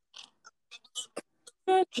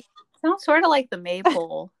it. Sounds sort of like the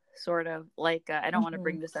Maypole, sort of like I don't want to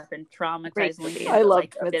bring this up and traumatize Lindsay. I love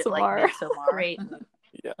like a bit like Midsommar. Great.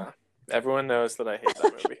 Yeah, everyone knows that I hate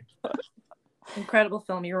that movie. But... Incredible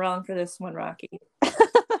film. You're wrong for this one, Rocky.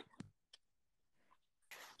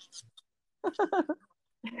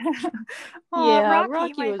 Yeah,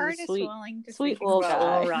 Rocky my was heart a is sweet, swelling to sweet thinking little about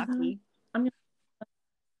guy. little Rocky.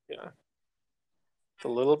 Yeah, the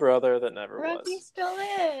little brother that never Rocky was. still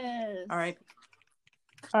is. All right.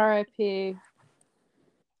 R.I.P.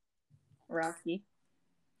 Rocky.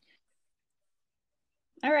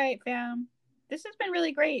 All right, fam. This has been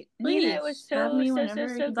really great. Please, Nina, it was have me whenever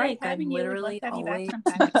so you'd great like. having I'm you. literally We'd love to have you back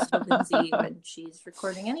always sometime. next to Lindsay when she's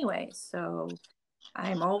recording anyway, so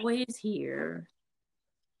I'm always here.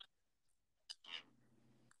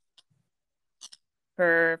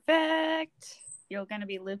 Perfect. You're going to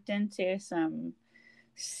be looped into some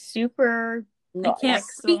super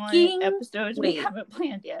excellent episodes we haven't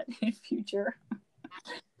planned yet in future.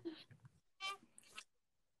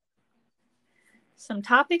 Some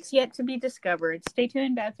topics yet to be discovered. Stay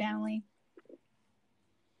tuned, Bad Family.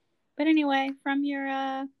 But anyway, from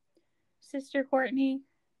your Sister Courtney,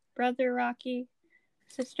 Brother Rocky,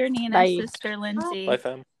 Sister Nina, Bye. Sister Lindsay. Bye,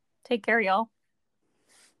 fam. Take care, y'all.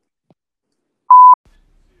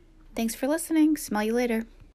 Thanks for listening. Smell you later.